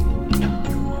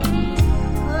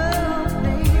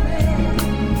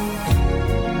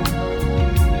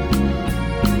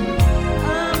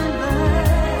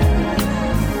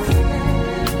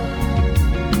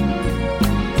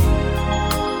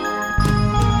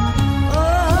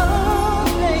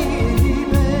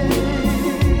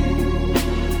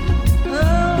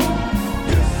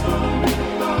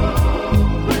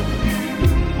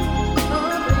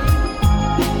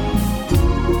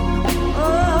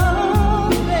 Oh,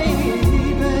 baby.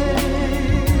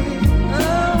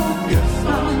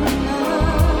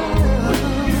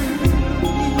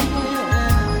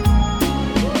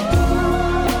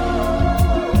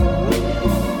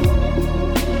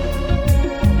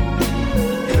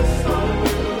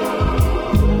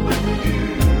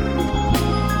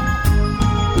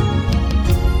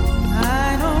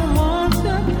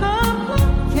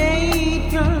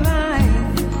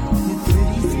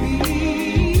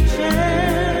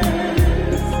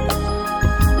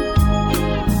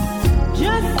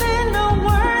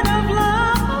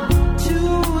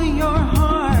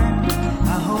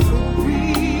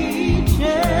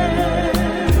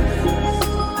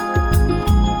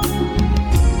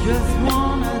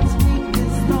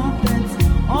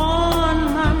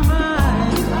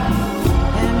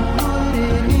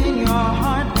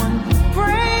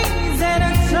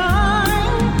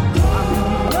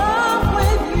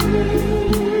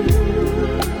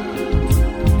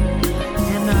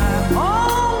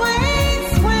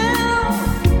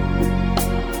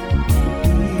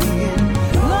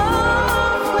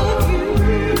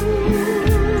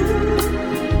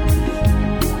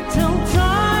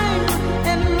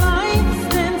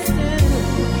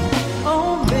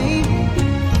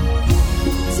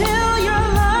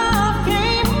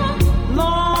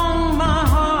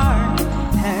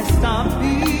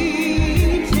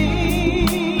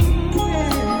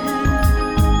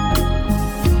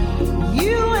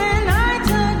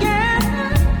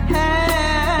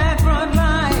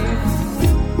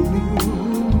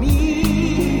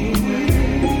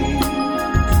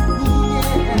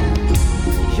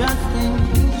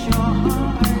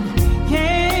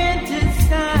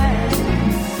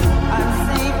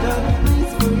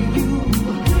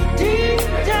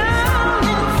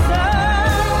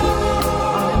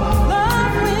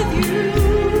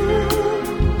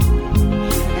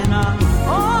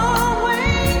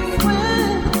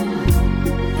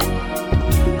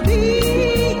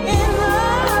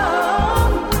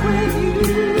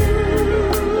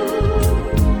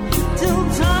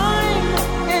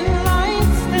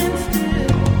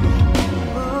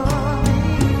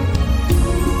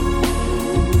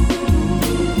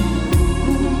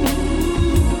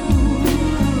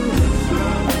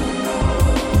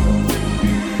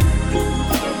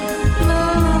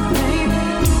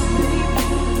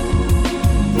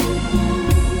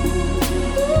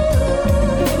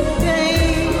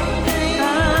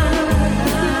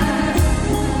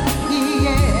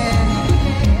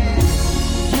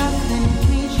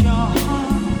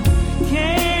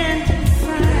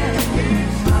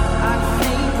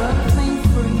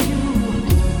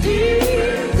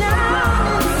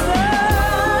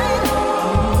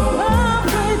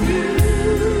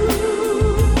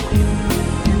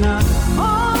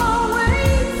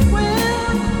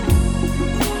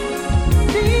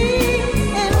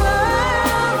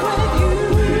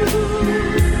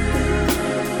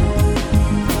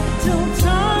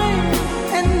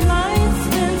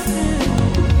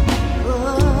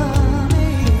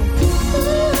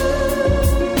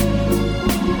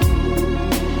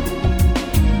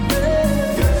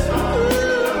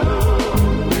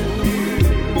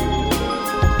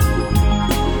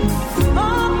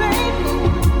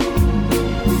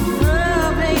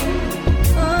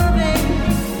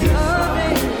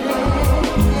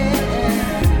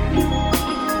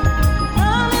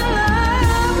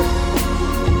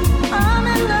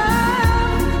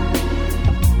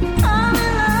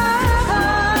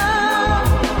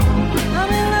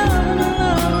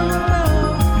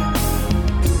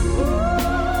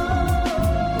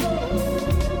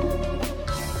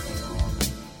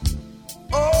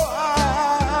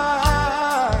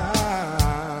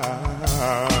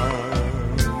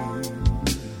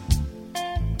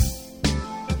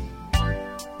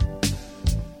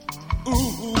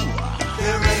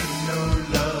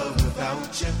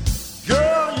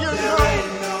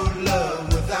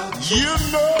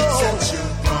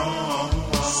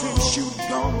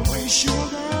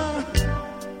 sugar.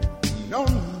 No,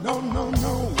 no, no,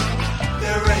 no.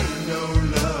 There ain't no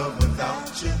love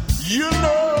without you. You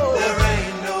know There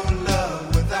ain't no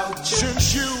love without you. since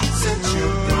you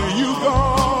gone. you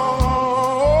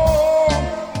gone.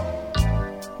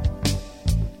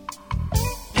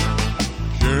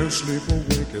 Can't sleep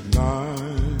awake at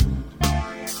night.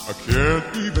 I can't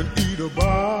even eat a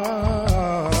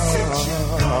bite.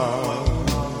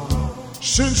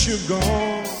 Since you're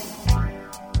gone,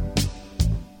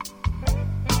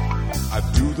 I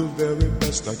do the very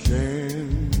best I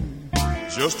can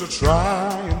just to try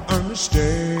and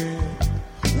understand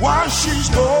why she's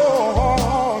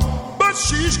gone. But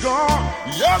she's gone,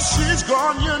 yes, she's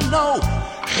gone, you know.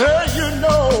 Hey, you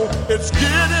know, it's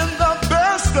getting the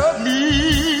best of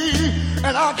me,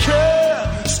 and I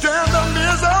can't stand the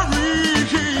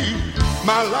misery.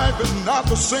 My life is not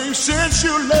the same since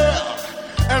you left,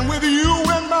 and with you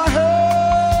in my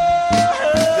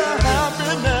head,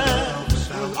 happiness.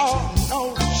 Oh,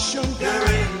 no, sugar. There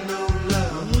ain't no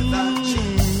love without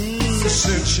you.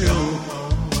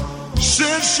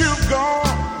 Since you've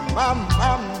gone, my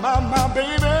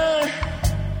baby,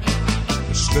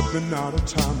 slipping out a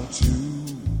time or two.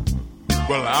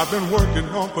 Well, I've been working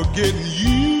on forgetting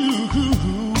you,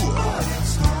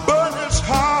 but it's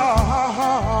hard.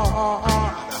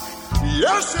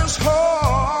 Yes, it's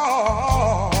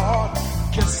hard.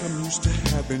 Guess I'm used to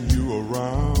having you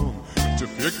around to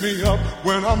pick me up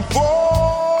when I'm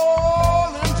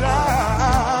falling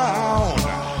down.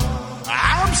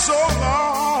 I'm so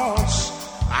lost,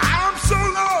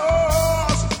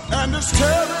 and it's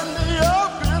tearing me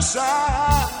up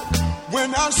inside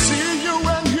when I see you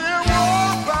and hear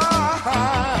walk by.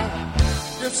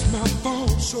 It's my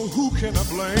fault, so who can I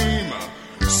blame?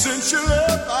 Since you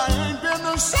left, I ain't been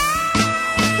the same.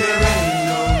 There ain't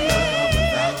no love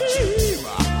without you.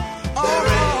 There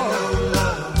ain't no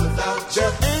love without you.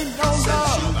 There ain't no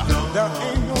love. There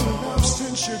ain't no love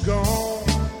since you're gone.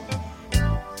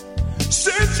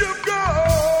 Since you're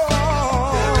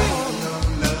gone. There ain't no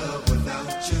love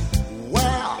without you.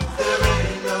 Wow. There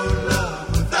ain't no love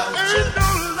without you. Ain't no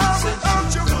love without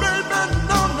you, baby.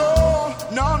 No, no.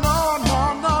 No, no, no,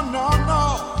 no, no, no.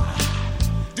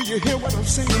 Do you hear what I'm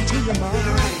saying to you, man?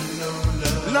 There ain't no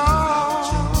love. No.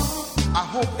 I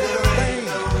hope everything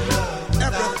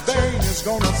is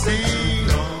gonna be.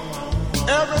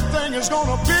 Everything is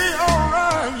gonna be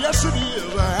alright. Yes, it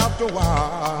is. After a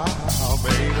while,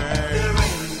 baby.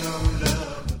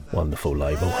 Wonderful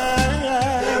label.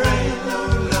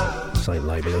 Same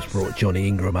label as brought Johnny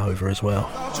Ingram over as well.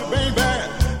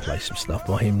 Play some stuff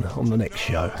by him on the next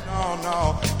show. No,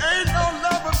 no. Ain't no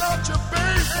love without you,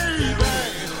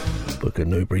 baby. Booker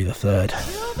Newberry III.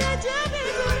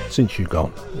 Since you've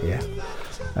gone, yeah.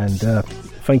 And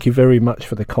thank you very much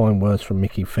for the kind words from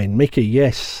Mickey Finn. Mickey,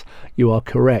 yes, you are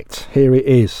correct. Here it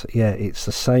is. Yeah, it's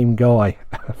the same guy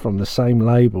from the same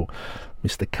label.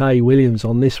 Mr. Kay Williams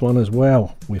on this one as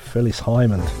well, with Phyllis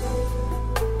Hyman.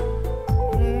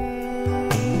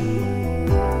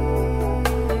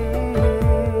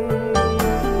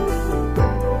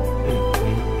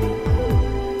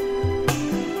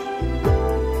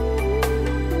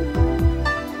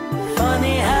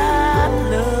 Funny how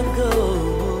love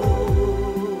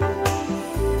goes.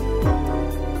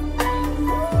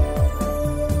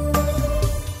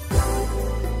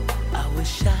 I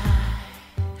wish I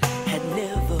had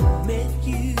never met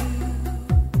you.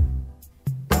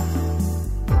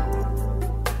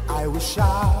 I wish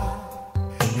I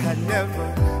had never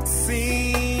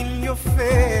seen your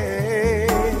face.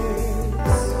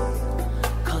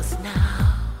 'Cause now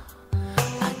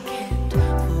I can't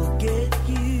forget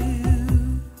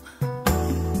you.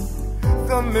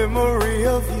 The memory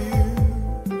of you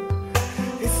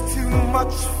is too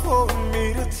much for me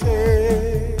to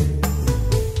take.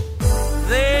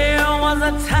 There was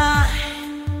a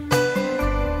time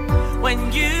when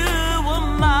you were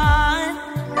mine.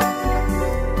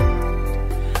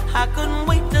 I couldn't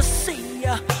wait to see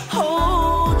you,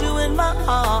 hold you in my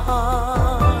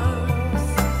arms.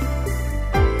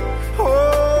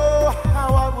 Oh, how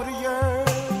I would yearn,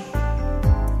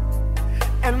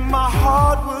 and my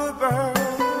heart would burn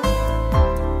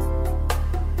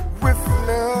with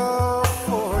love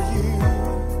for you.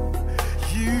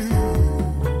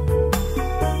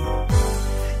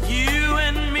 You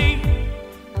and me,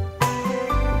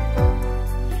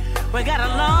 we got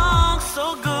along so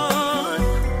good.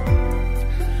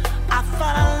 I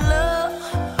thought our love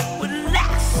would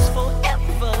last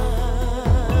forever.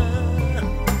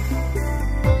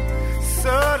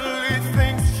 Suddenly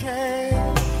things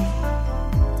change.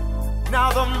 Now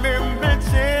the mere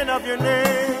mention of your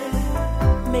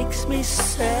name makes me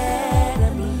sad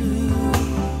and blue.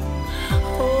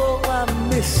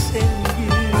 missing you.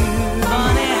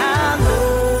 Funny how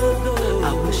love goes.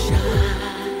 I wish I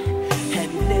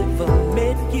had never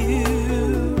met you.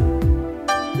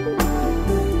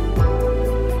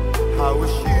 I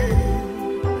wish you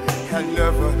had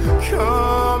never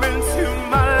come into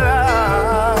my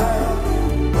life.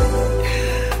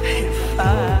 If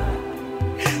I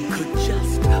could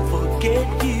just forget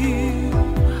you,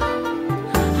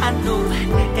 I know that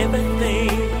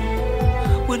everything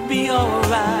would be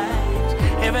alright.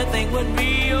 Everything would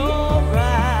be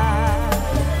alright.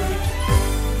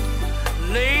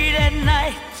 Late at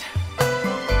night,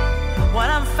 when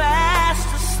I'm fast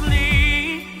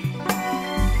asleep,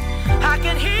 I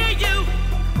can hear you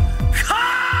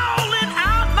calling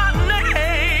out my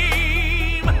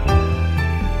name.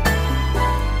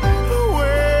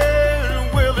 When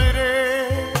will it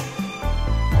end?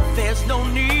 There's no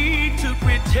need to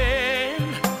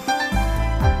pretend.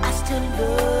 I still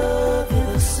love you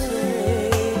the same.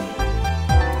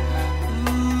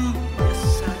 Yes,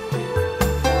 I do.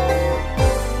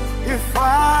 If I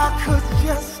could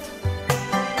just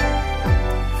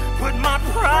put my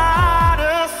pride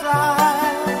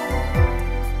aside,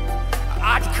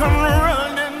 I'd come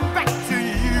running back to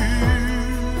you.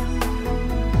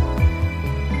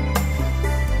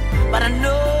 But I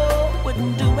know it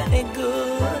wouldn't do any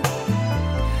good,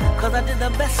 'cause I did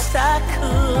the best I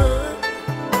could.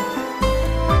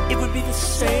 It would be the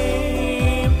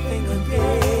same thing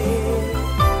again.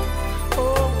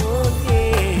 Oh,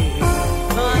 yeah.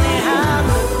 Funny how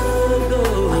love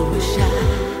goes. I wish I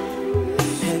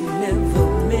had never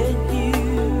met you.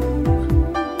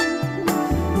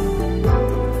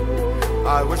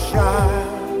 I wish I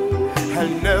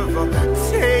had never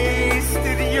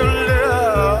tasted your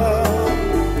love.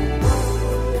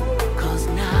 'Cause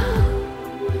now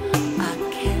I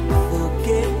can't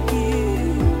forget you.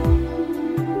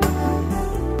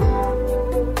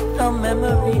 The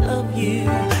memory of you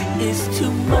is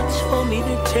too much for me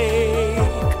to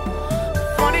take.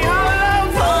 Funny how love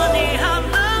Funny how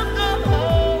love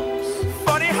goes.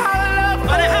 Funny how love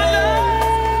Funny how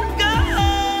love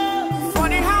goes.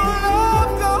 Funny how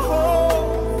love goes.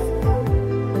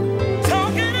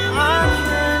 Talking about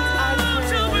you,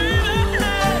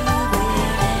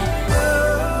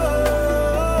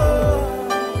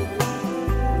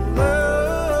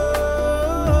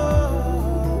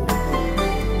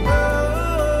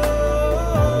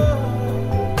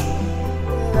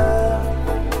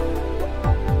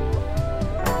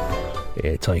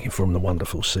 Yeah, taken from the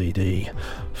wonderful CD,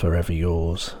 Forever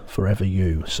Yours, Forever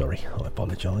You, sorry, I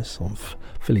apologise, on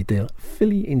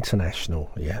Philly International,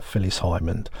 yeah, Phyllis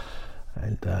Hyman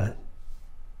and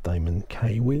Damon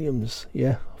K. Williams,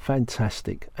 yeah,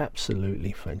 fantastic,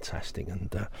 absolutely fantastic,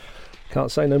 and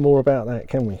can't say no more about that,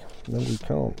 can we? No, we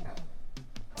can't.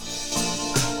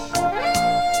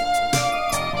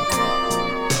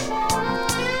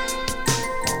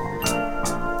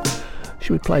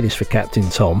 Should we play this for Captain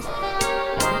Tom?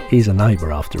 He's a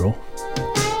neighbour after all.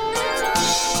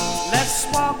 Let's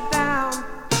walk down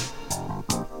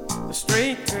the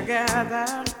street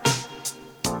together.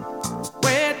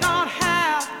 We don't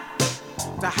have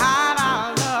to hide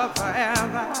our love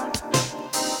forever.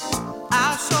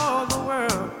 I'll show the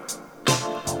world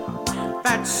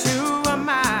that you are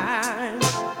mine,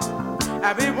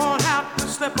 and we won't have to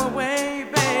slip away,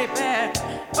 baby,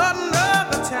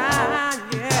 another time,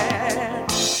 yeah.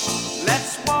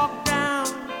 Let's walk down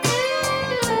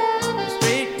the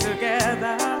street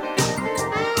together.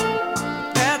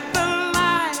 Let the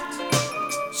light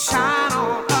shine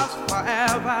on us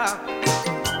forever.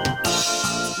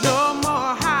 No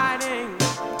more hiding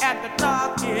at the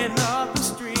dark end of the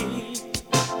street.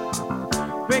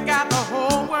 We got the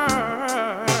whole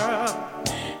world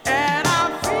at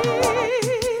our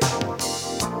feet.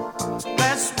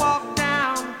 Let's walk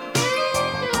down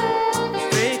the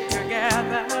street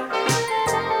together.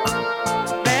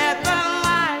 Let the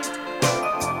light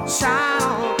shine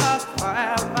on us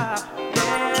forever.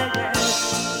 Yeah, yeah.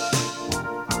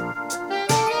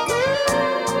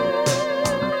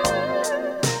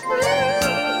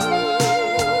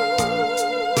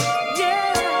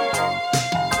 Yeah.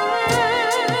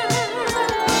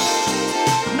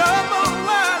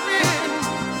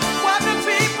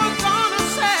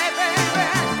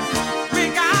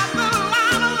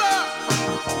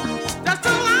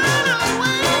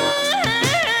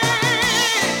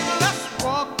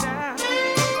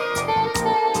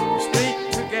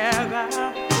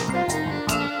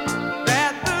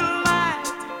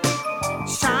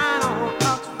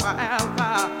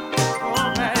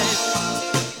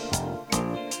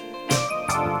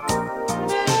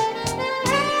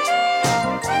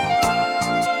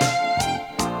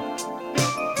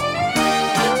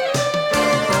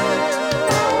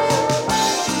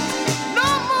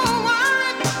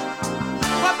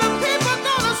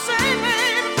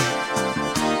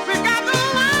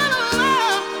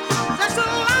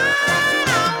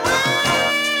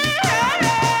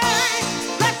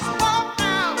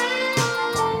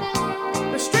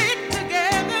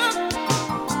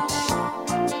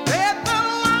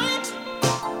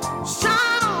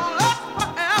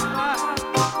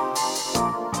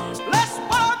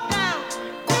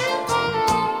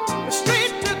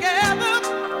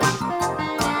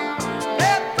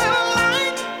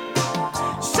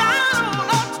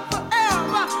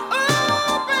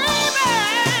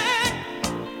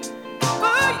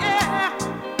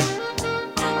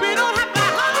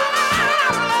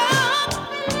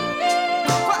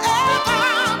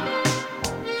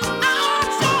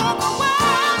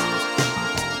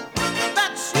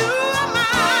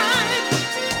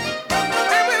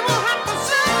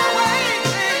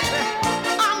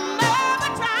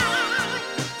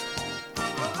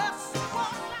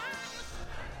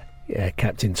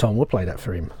 Captain Tom. We'll play that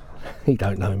for him. He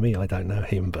don't know me, I don't know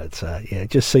him, but yeah, it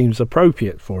just seems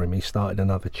appropriate for him. He started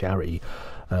another charity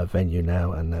venue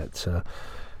now, and that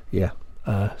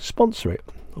sponsor it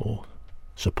or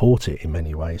support it in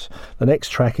many ways. The next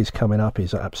track is coming up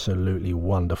is absolutely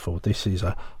wonderful. This is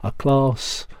a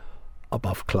class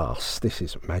above class. This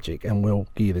is magic, and we'll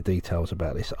give you the details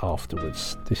about this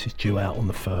afterwards. This is due out on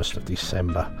the 1st of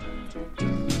December.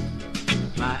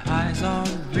 My eyes are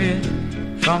red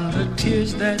from the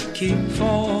tears that keep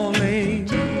falling.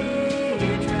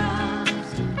 Teardrops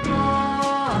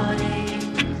falling.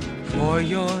 For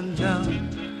your love,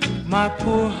 my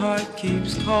poor heart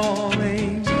keeps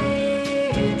calling.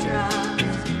 Teardrops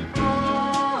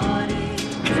falling.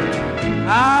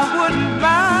 I wouldn't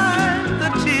mind the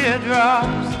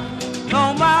teardrops,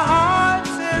 though my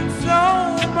heart's in so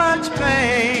much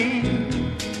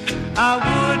pain. I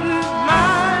wouldn't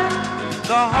mind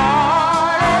the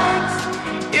heartaches,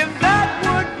 if that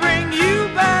would bring you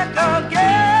back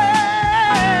again.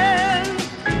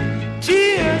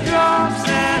 Teardrops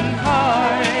and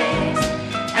heartaches,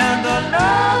 and the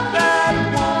love that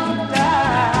won't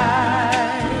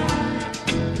die,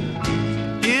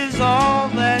 is all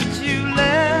that you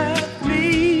left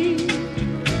me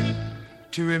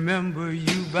to remember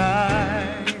you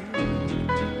by.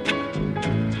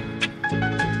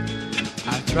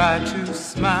 I try to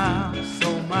smile so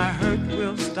my hurt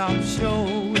will stop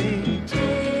showing.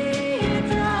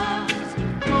 Teardrops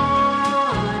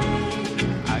falling.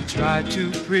 I try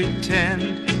to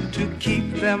pretend to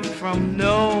keep them from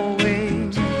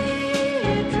knowing.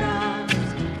 Teardrops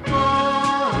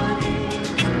falling.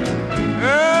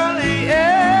 Early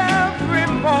every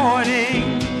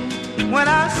morning, when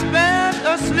I spent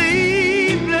a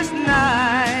sleepless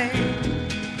night,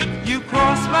 you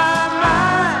cross my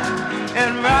mind,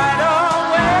 and right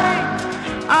away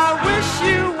I wish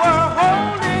you were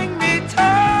holding me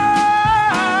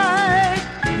tight.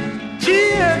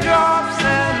 Teardrops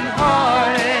and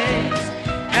heartaches,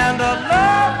 and a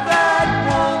love that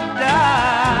won't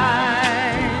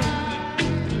die,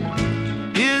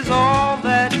 is all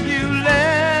that you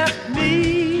left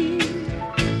me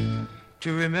to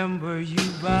remember you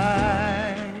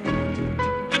by.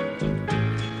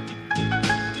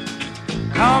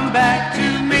 Come back to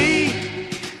me,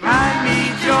 I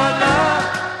need your love.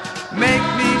 Make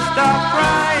me stop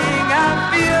crying, I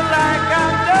feel like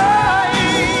I'm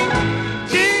dying.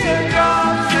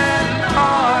 Teardrops and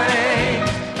heartaches,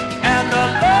 and the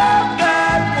love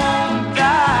that won't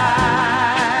die,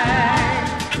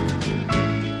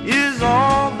 is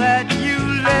all that you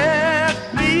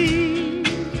left me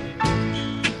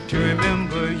to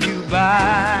remember you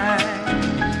by.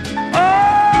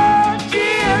 Oh,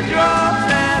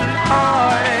 teardrops and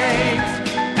heartaches,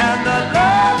 and the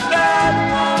love that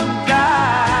won't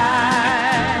die,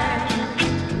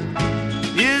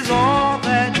 is all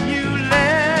that you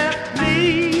left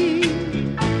me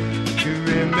to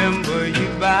remember you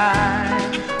by.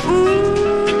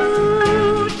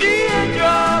 Ooh,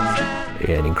 teardrops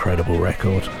and Yeah, an incredible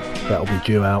record. That'll be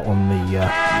due out on the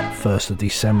 1st of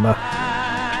December.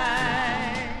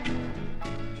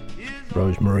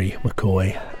 Rosemary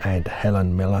McCoy and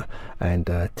Helen Miller, and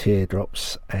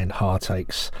Teardrops and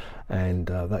Heartaches, and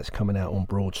that's coming out on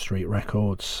Broad Street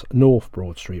Records, North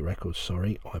Broad Street Records,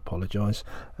 sorry, I apologise,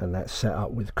 and that's set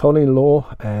up with Colin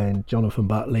Law and Jonathan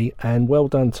Butley, and well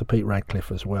done to Pete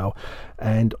Radcliffe as well.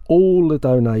 And all the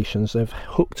donations, they've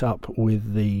hooked up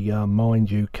with the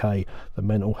Mind UK, the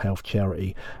mental health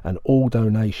charity, and all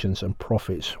donations and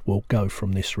profits will go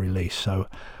from this release, so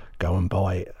go and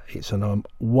buy it. It's a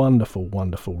wonderful,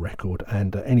 wonderful record,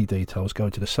 and any details, go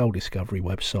to the Soul Discovery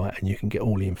website and you can get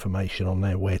all the information on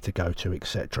there, where to go to,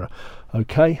 etc.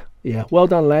 Okay, yeah, well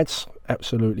done lads,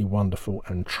 absolutely wonderful,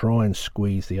 and try and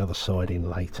squeeze the other side in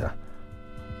later.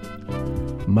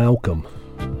 Malcolm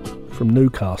from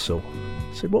Newcastle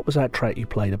said, what was that track you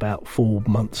played about 4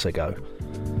 months ago?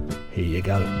 Here you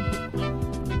go.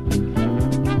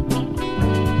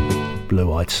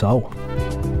 Blue Eyed Soul.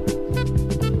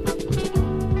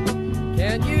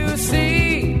 Can you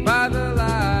see by the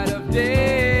light of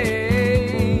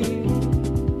day?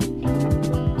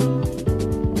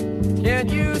 Can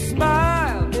you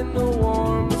smile in the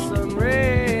warm sun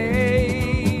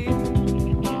ray?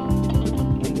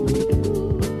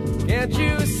 Can't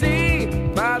you see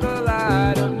by the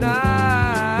light of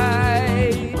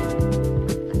night?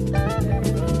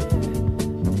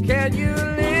 Can you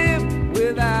live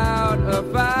without a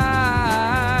fight?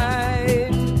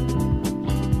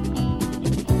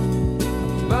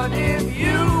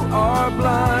 Are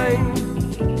blind,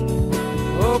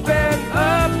 open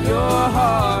up your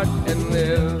heart and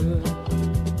live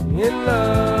in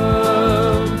love.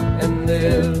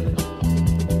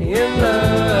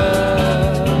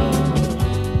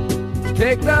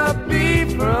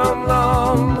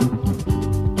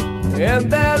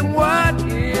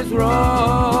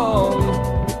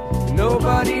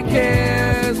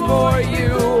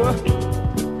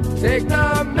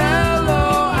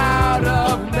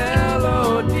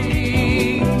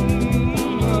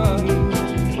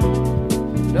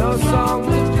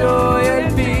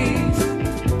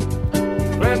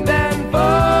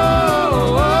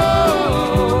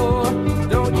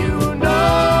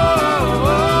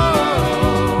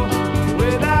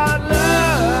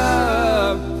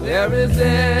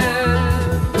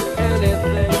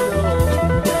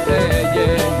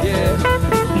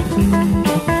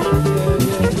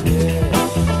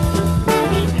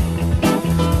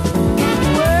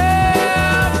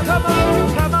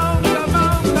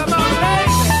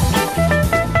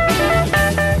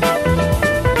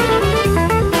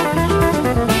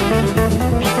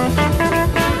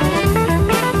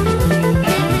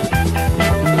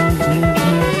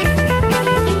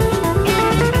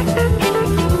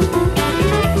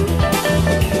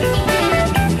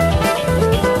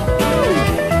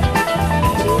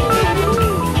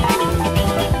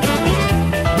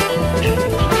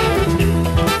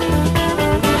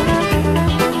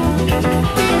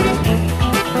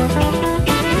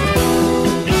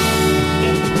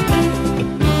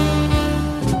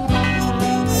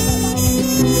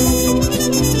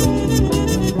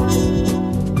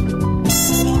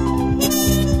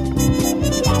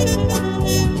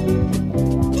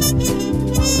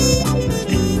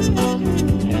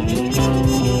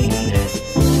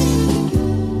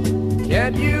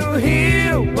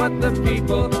 hear what the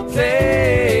people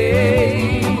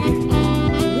say.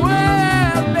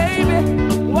 Well, baby,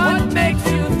 what makes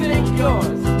you think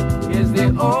yours is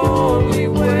the only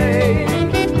way?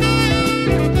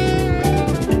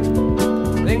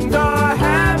 Things are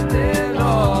happening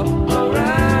all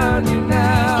around you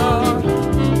now,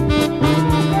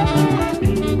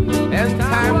 and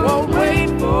time won't wait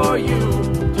for you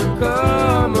to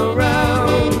come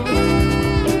around.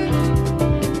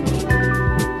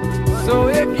 So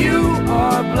if you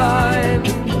are blind,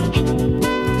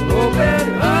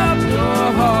 open up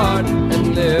your heart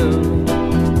and live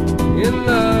in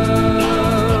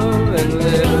love, and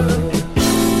live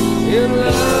in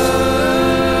love.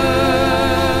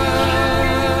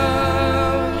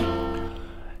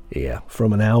 Yeah,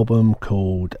 from an album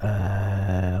called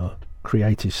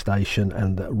Creative Station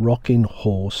and Rocking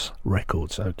Horse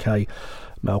Records. Okay,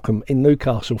 Malcolm in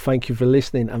Newcastle, thank you for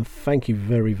listening, and thank you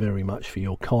very, very much for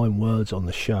your kind words on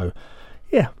the show.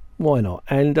 Yeah, why not?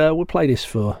 And we'll play this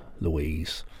for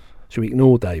Louise. Should we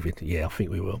ignore David? Yeah, I think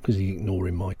we will, because he's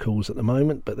ignoring my calls at the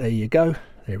moment. But there you go.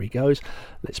 There he goes.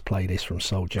 Let's play this from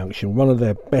Soul Junction, one of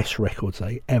their best records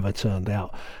they ever turned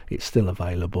out. It's still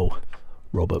available.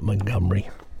 Robert Montgomery.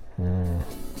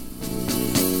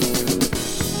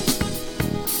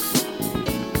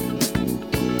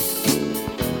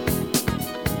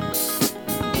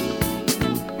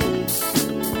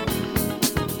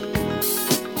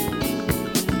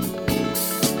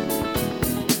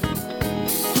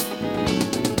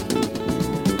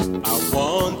 I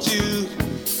want you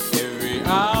every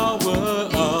hour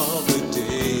of the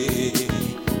day,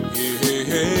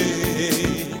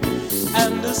 yeah.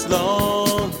 And as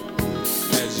long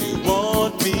as you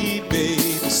want me,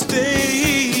 baby, stay.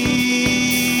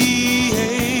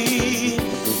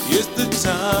 It's the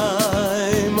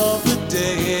time of the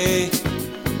day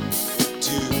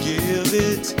to give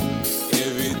it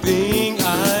everything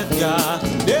I've got.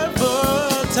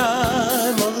 Never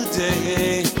time of the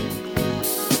day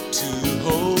to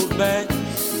hold back,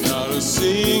 not a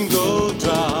single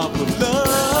drop of love.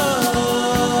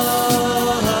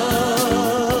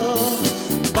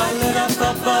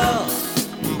 Ba-la-da-ba-ba,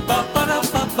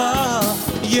 ba-ba-da-ba-ba,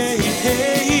 yeah,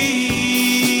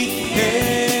 hey,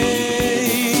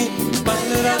 hey,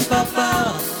 ba-la-da-ba-ba,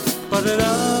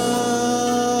 ba-da-da.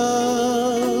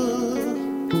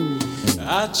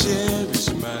 I cherish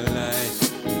my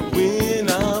life when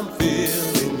I'm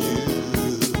feeling you.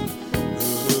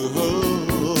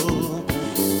 Oh,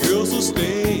 girls will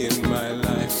stay in my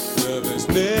life. Love has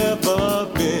never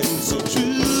been so true.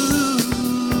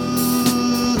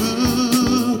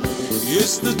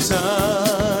 It's the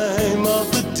time of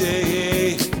the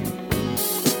day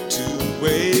to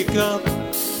wake up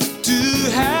to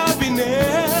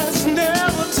happiness.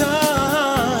 Never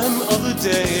time of the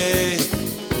day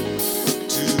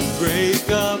to break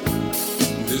up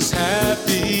this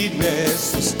happiness.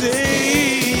 So stay.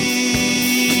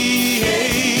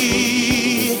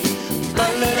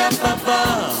 Ba-la-da-ba-ba,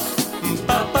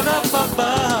 ba-ba-da-ba-ba,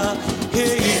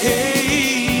 hey,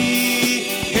 hey,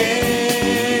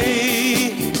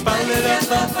 hey,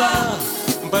 ba-la-da-ba-ba,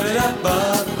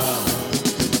 ba-da-da-ba-ba.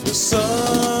 The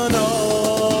sun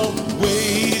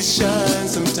always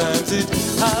shines, sometimes it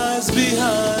hides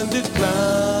behind the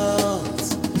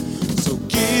clouds. So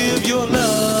give your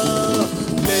love,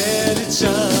 let it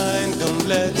shine, don't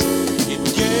let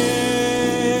it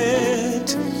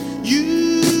get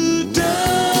you down.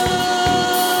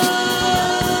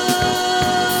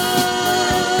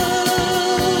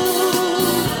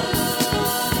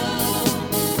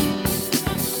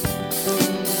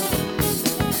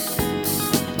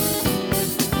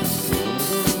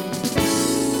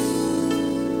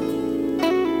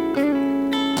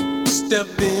 Step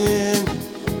in,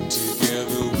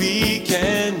 together we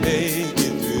can make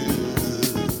it through.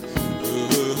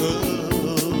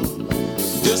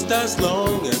 Just as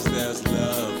long as there's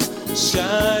love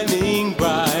shining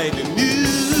bright and new.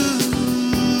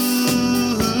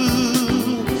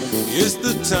 It's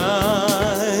the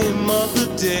time of the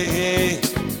day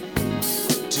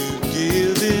to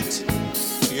give it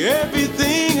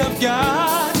everything I've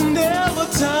got. Never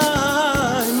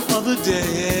time of the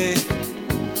day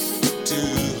to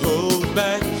hold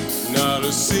back, not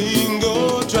a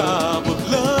single drop of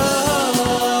love.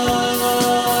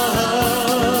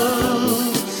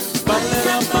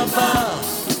 Ba-la-da-ba-ba,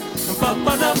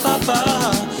 ba-ba-da-ba-ba,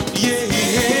 yeah,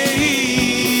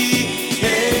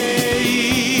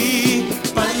 hey,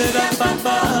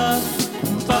 ba-la-da-ba-ba,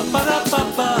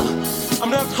 ba-ba-da-ba-ba. I'm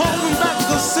not holding back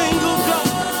a single drop,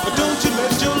 but don't you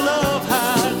let your love hide.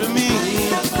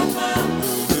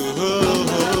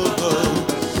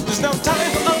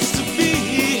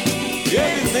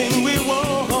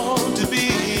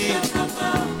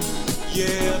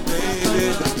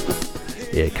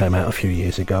 came out a few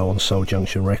years ago on Soul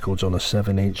Junction Records on a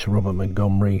 7-inch. Robert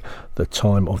Montgomery, The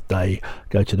Time of Day.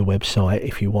 Go to the website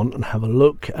if you want and have a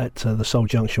look at the Soul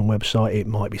Junction website. It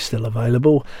might be still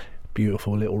available.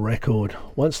 Beautiful little record.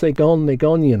 Once they're gone,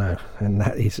 you know. And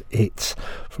that is it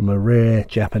from a rare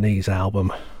Japanese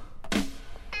album.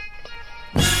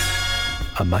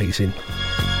 Amazing.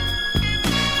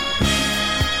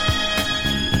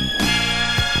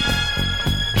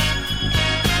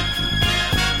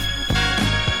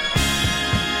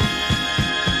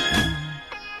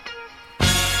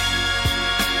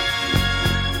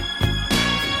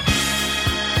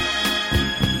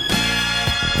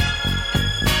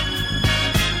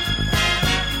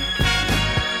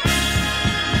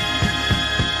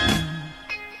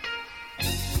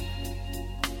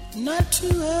 Not too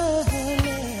early,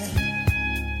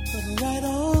 but right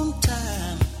on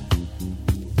time.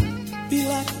 Be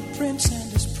like a prince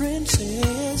and his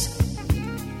princess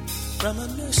from a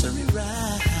nursery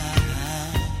rhyme,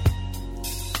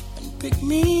 and pick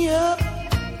me up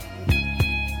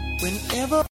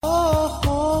whenever,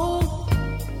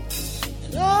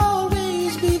 and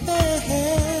always be there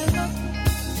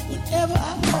whenever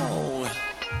I call.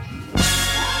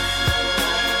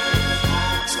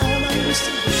 That's all I used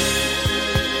to do.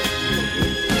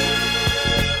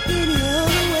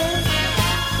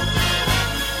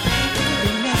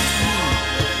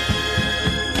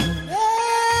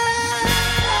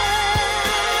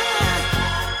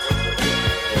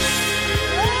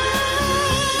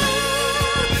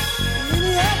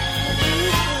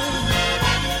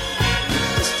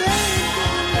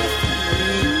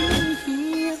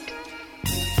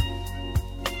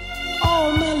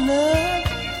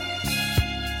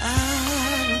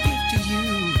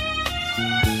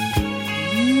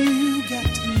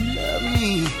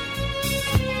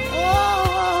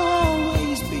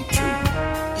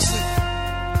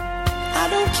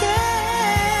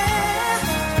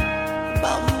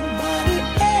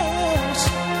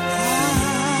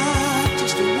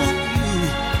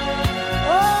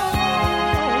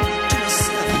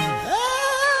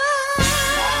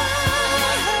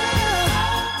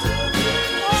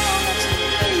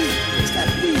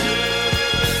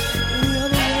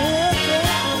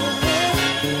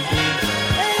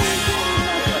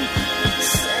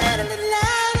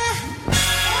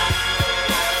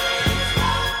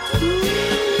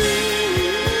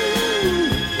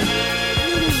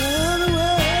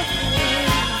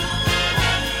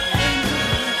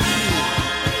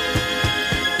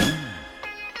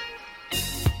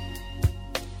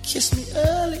 Kiss me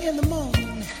early in the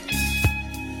morning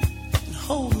and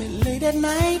hold me late at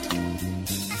night.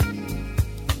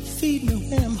 Feed me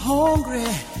when I'm hungry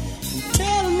and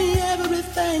tell me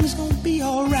everything's gonna be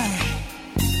alright.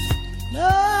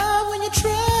 Love when your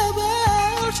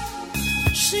troubles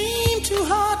seem too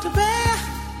hard to bear.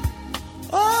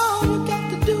 All you got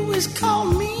to do is call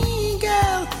me,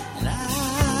 girl, and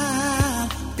I'll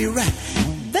be right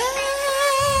there.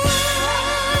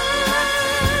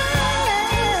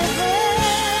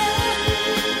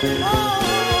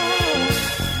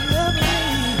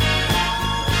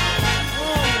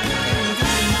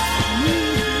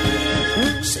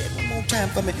 Say it one more time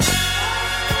for me.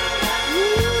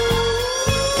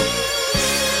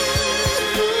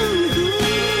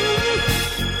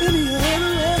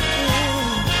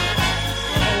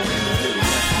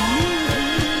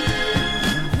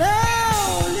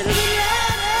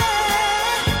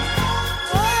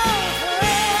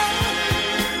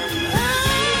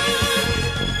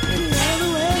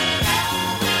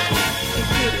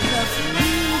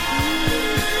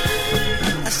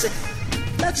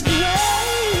 That's the way.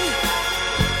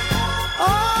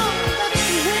 Oh, that's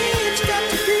the way it's got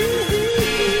to be.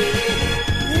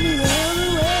 Any other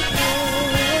way.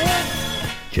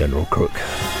 General Crook,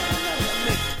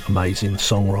 amazing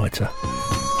songwriter,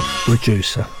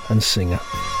 producer and singer.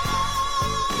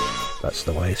 That's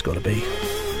the way it's got to be.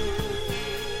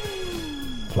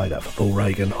 Play that for Paul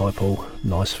Reagan. Hi Paul,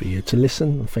 nice for you to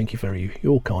listen, and thank you for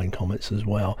your kind comments as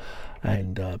well.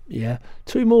 And yeah,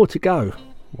 2 more to go.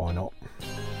 Why not?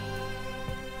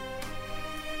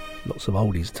 Lots of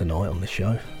oldies tonight on the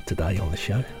show. Today,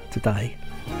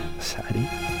 Saturday.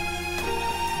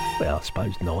 Well, I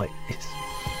suppose night. It's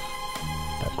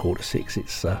about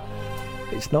 6:15.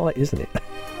 It's night, isn't it?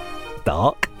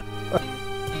 Dark.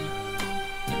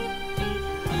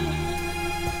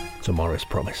 Tomorrow's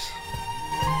Promise.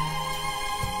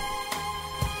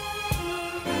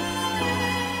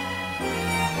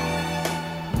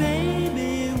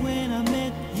 Baby, when I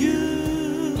met you,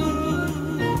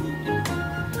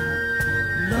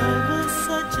 love was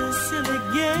such a silly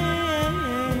game.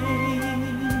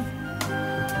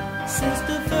 Since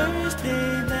the first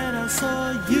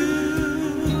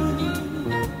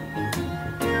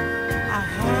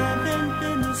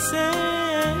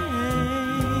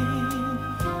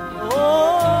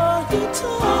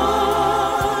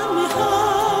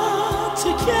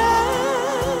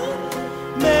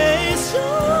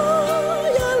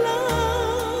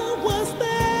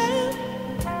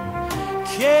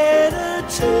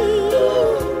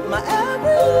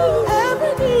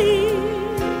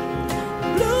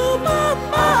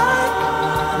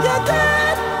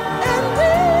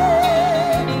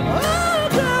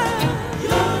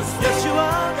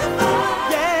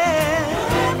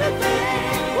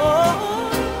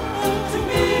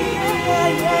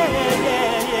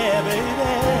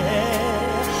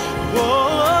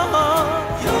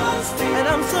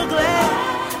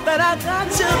that I got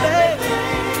you, baby.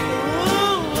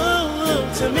 Ooh, ooh, ooh,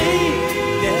 to me,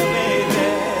 yeah, baby.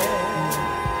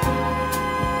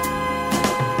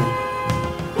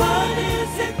 What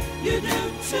is it you do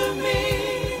to me?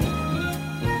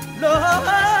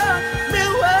 Lord, me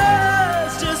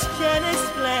words just can't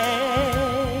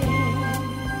explain.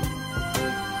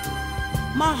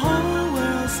 My whole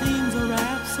world seems a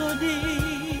rhapsody.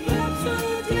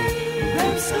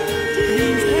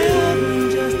 Please help me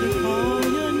just to call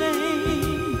your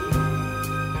name.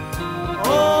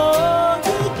 Oh,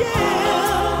 you give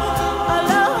a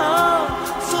love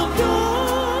so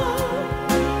pure,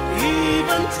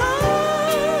 even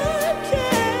time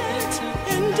can't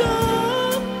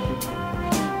endure.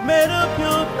 Made up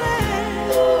your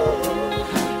bed,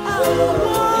 I was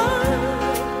one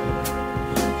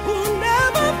who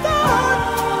never thought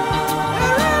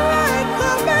it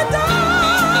could be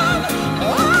done.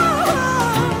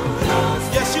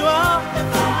 Yes, you are.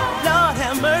 Lord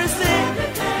have mercy.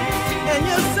 And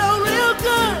you're so real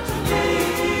good.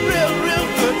 Real, real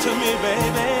good to me,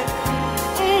 baby.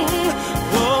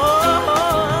 Oh,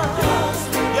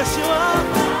 yes, you are.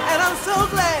 And I'm so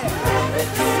glad.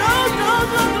 So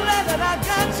glad that I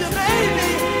got you, baby.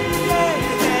 Yeah,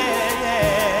 yeah, yeah.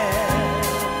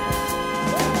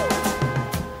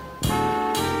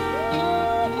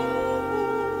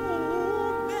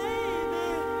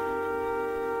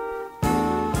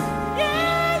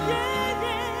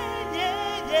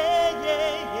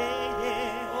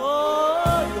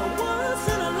 Oh, you're once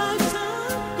in a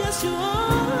lifetime, yes you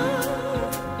are.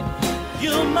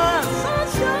 You're my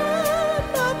sunshine,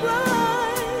 my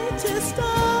brightest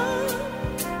star.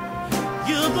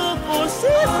 You're the four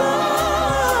seasons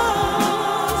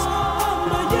of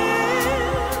my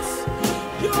years.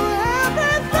 You're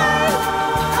everything,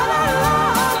 and I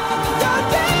love your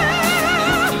dear.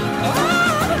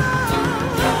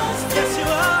 Yes you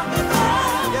are,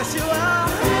 yes you are.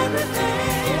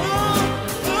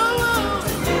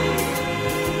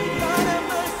 Lord have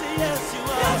mercy, yes you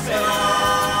are.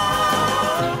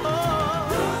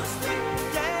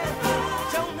 Yeah,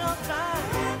 don't know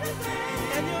time.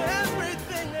 And you're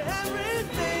everything,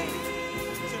 everything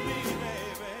to me,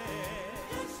 baby.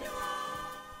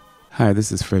 Hi, this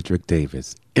is Frederick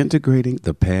Davis, integrating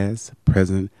the past,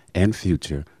 present, and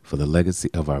future for the legacy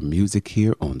of our music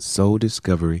here on Soul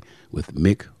Discovery with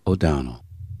Mick O'Donnell.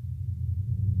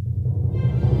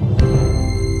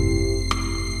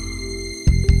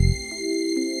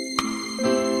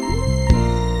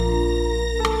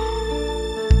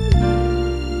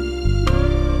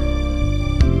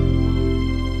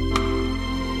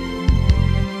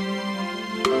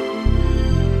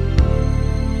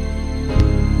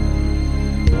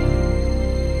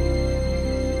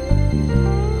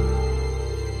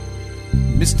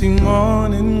 Misty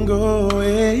morning, go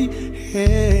away.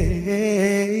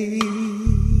 Hey.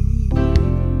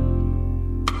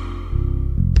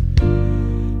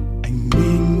 I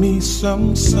need me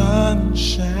some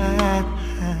sunshine.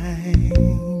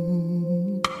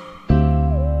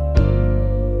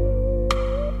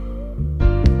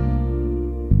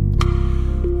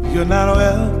 You're not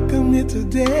welcome here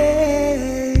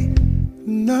today.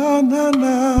 No, no,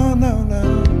 no, no,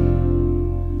 no.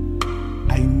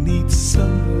 I need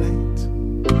sunlight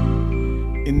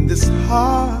in this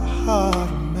heart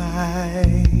of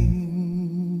mine.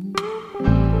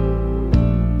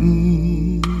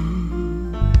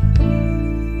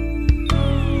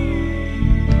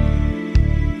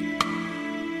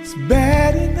 It's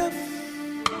bad enough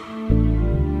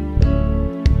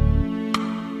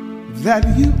that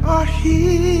you are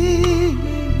here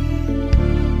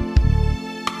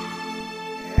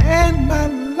and my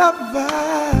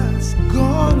lover's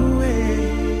gone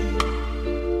away,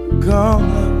 gone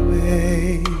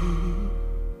away.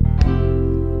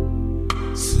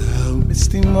 So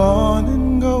misty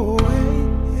morning, go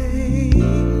away,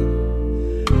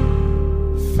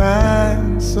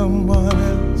 find someone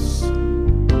else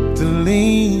to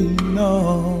lean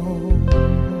on.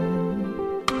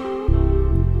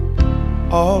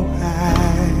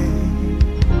 Alright.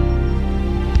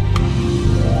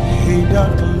 Hey,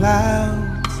 Dr.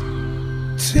 Louds,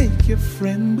 take your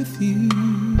friend with you.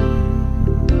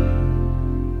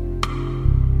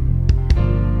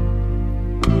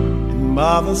 And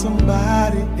bother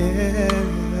somebody else.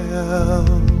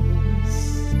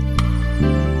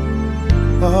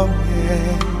 Oh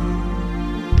yeah.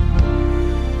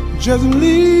 Just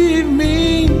leave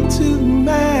me to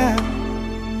my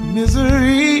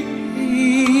misery.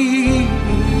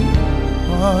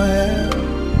 Oh yeah.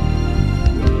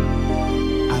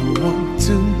 I want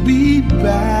to be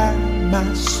by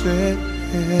myself.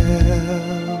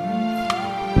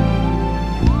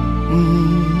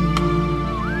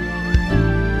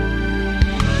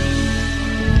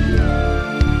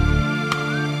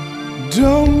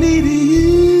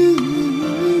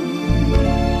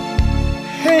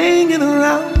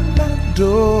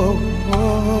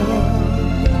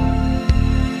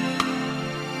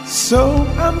 So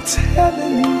I'm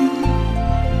telling you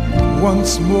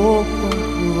once more,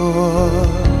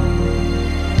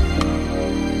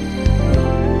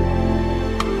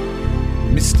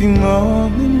 misty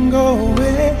morning, go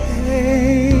away,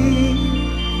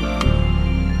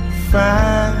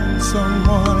 find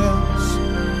someone else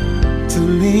to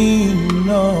lean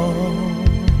on.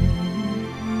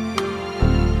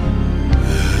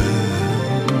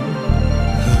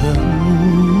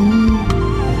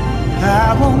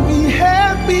 I won't be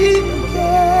happy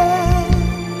again,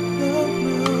 no,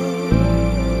 no.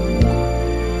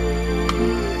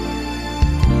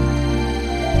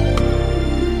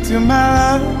 Till my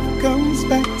love comes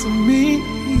back to me.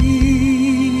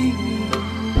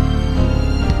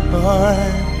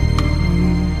 Alright.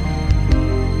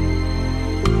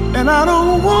 And I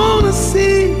don't wanna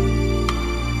see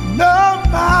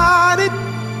nobody,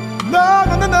 no,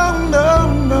 no, no, no, no,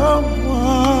 no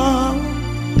one,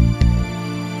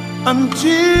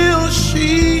 until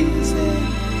she's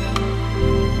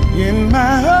in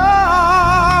my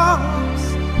arms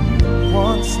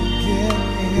once again.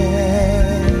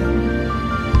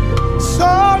 So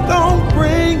don't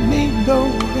bring me no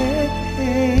pain.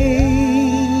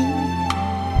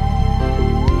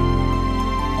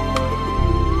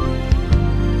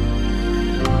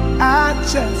 I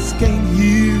just can't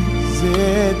use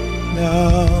it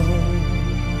now.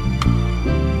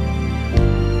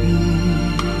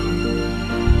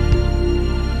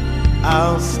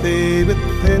 I'll stay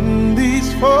within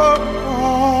these four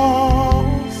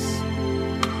walls,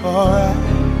 alright.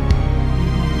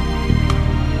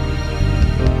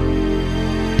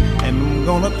 And I'm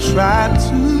gonna try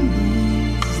to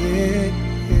lose it.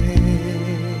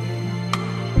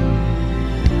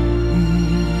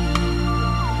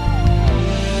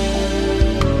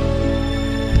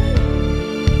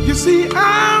 You see,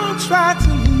 I'll try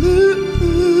to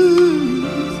lose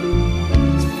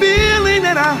this feeling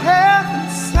that I have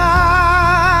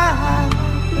inside.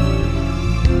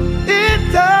 It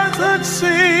doesn't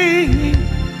seem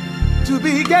to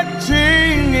be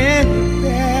getting any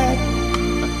better,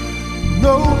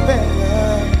 no better,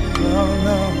 no,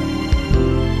 no.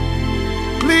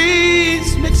 Please,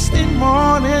 misty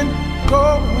morning, go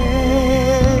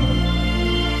away,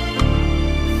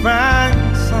 find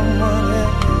someone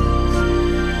else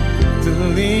to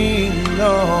lean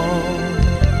on.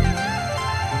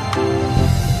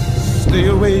 Stay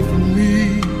away from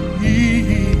me,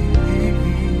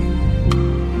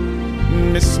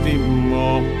 misty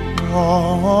morning.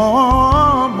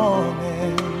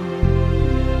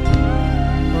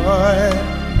 Boy.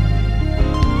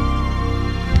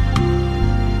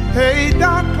 Hey,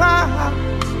 dark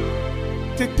clouds,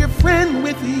 take your friend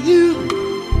with you.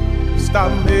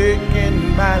 Stop making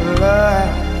my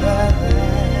life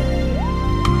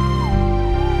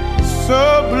so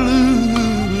blue,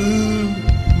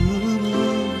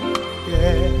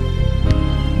 yeah.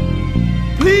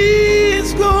 Please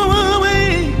go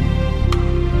away,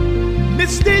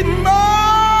 misty morning,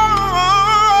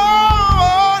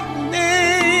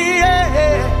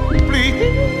 yeah.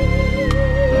 Please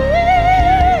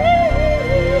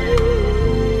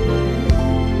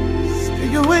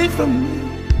stay away from me,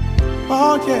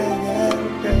 oh yeah, yeah,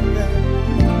 yeah, yeah.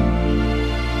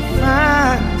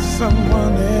 Find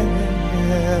someone else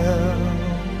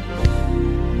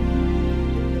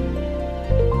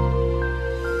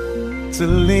to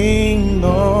lean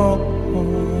on.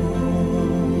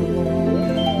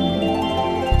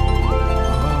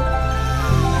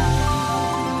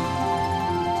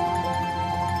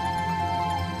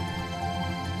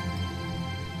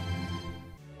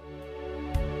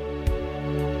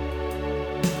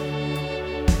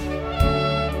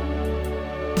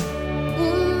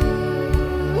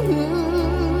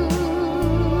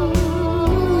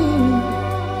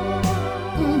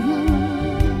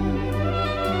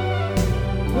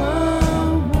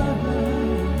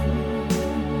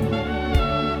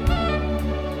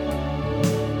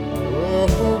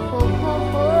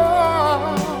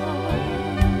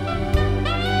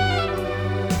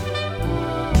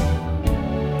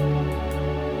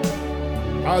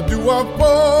 I do I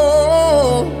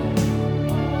fall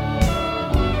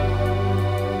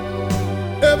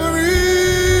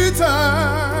every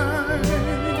time.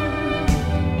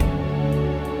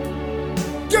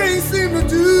 Can't seem to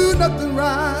do nothing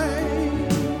right.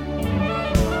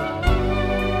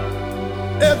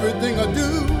 Everything I do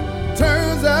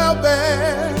turns out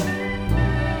bad.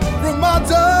 From my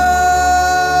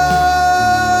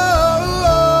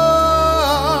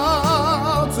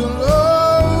to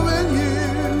loving you.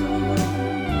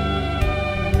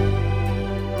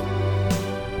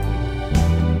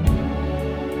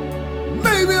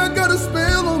 baby, I got a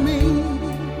spell on me.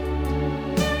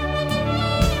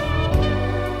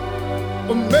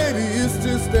 Or maybe it's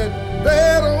just that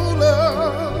bad old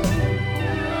love.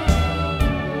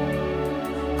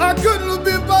 I couldn't have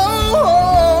been born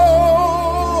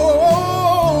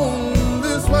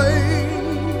this way,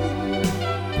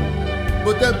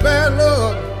 but that bad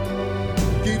love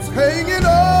keeps hanging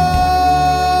on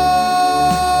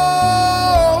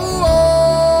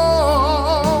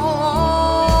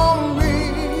me.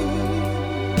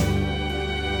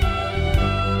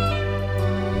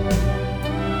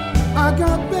 I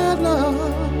got bad love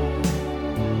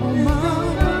on my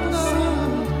side.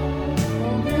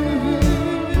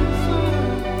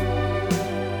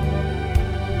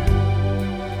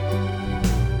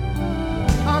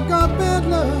 I got bad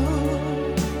love.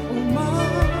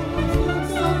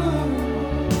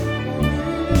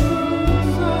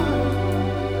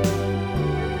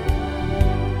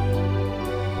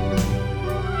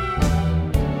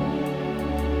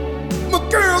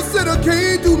 Said I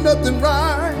can't do nothing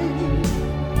right.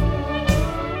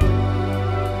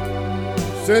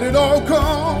 Said it all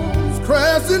comes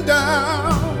crashing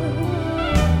down.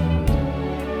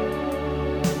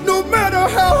 No matter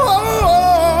how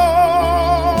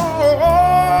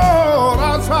hard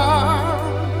I try.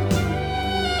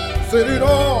 Said it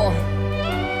all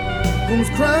comes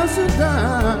crashing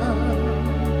down.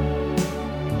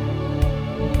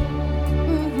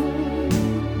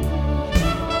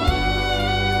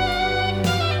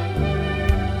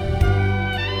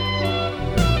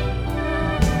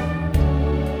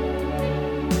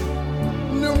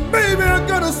 Baby, I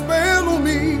got a spell on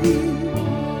me.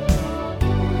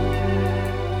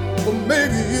 Or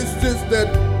maybe it's just that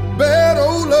bad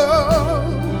old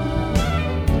love.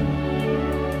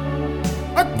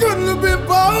 I couldn't have been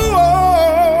born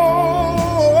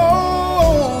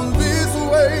this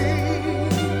way,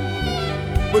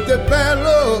 but that bad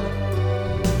love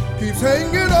keeps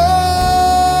hanging on.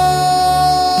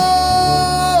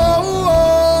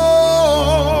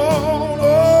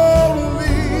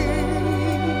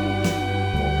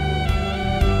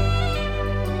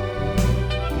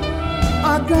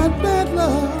 I got bad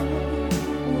love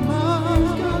on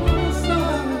my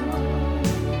side.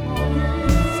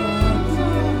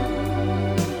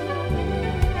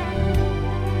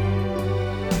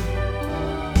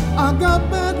 I got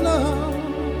bad love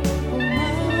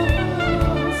on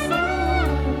my side.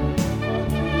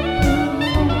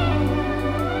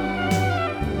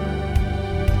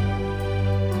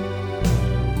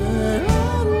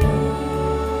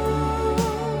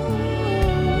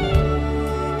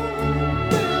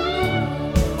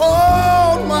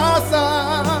 On my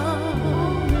side.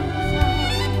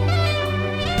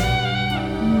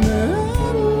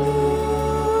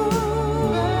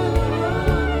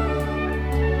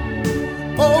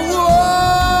 Oh, oh,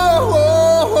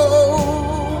 oh,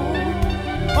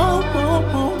 oh, oh,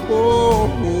 oh,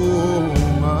 oh,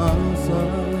 my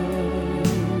side.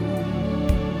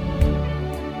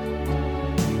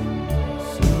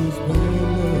 Since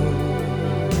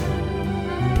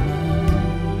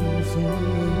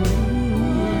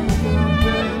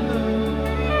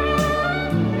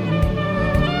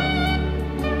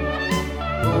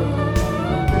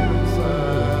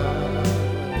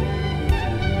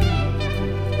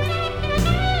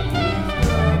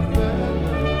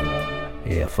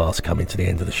fast coming to the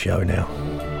end of the show now.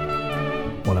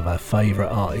 One of our favourite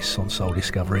artists on Soul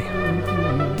Discovery,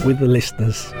 with the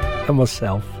listeners and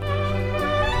myself,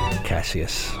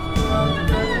 Cassius.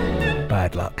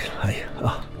 Bad luck, hey.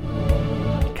 Oh.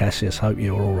 Cassius, hope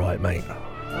you're alright, mate.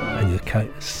 And you're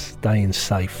staying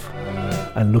safe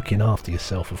and looking after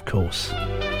yourself, of course.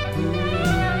 And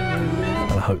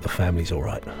I hope the family's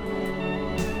alright.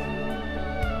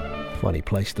 Funny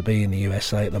place to be in the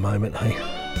USA at the moment, hey?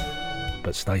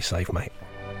 But stay safe, mate.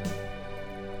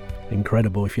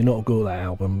 Incredible. If you're not got that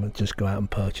album, just go out and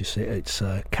purchase it. It's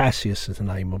Cassius is the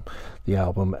name of the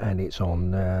album, and it's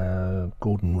on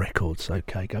Gordon Records.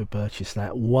 Okay, go purchase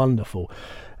that. Wonderful.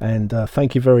 And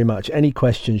thank you very much. Any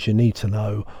questions you need to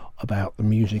know about the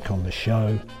music on the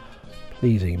show,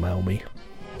 please email me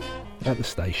at the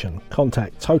station.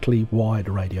 Contact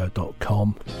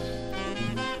totallywiredradio.com.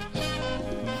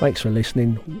 Thanks for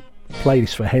listening. Play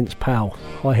this for Hence Pal.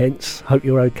 Hi Hence, hope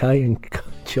you're okay and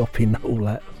chopping all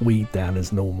that weed down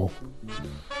as normal.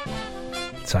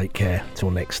 Take care,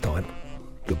 till next time.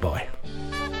 Goodbye.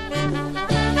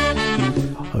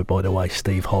 Oh, by the way,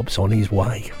 Steve Hobbs on his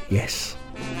way. Yes.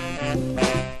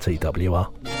 TWR.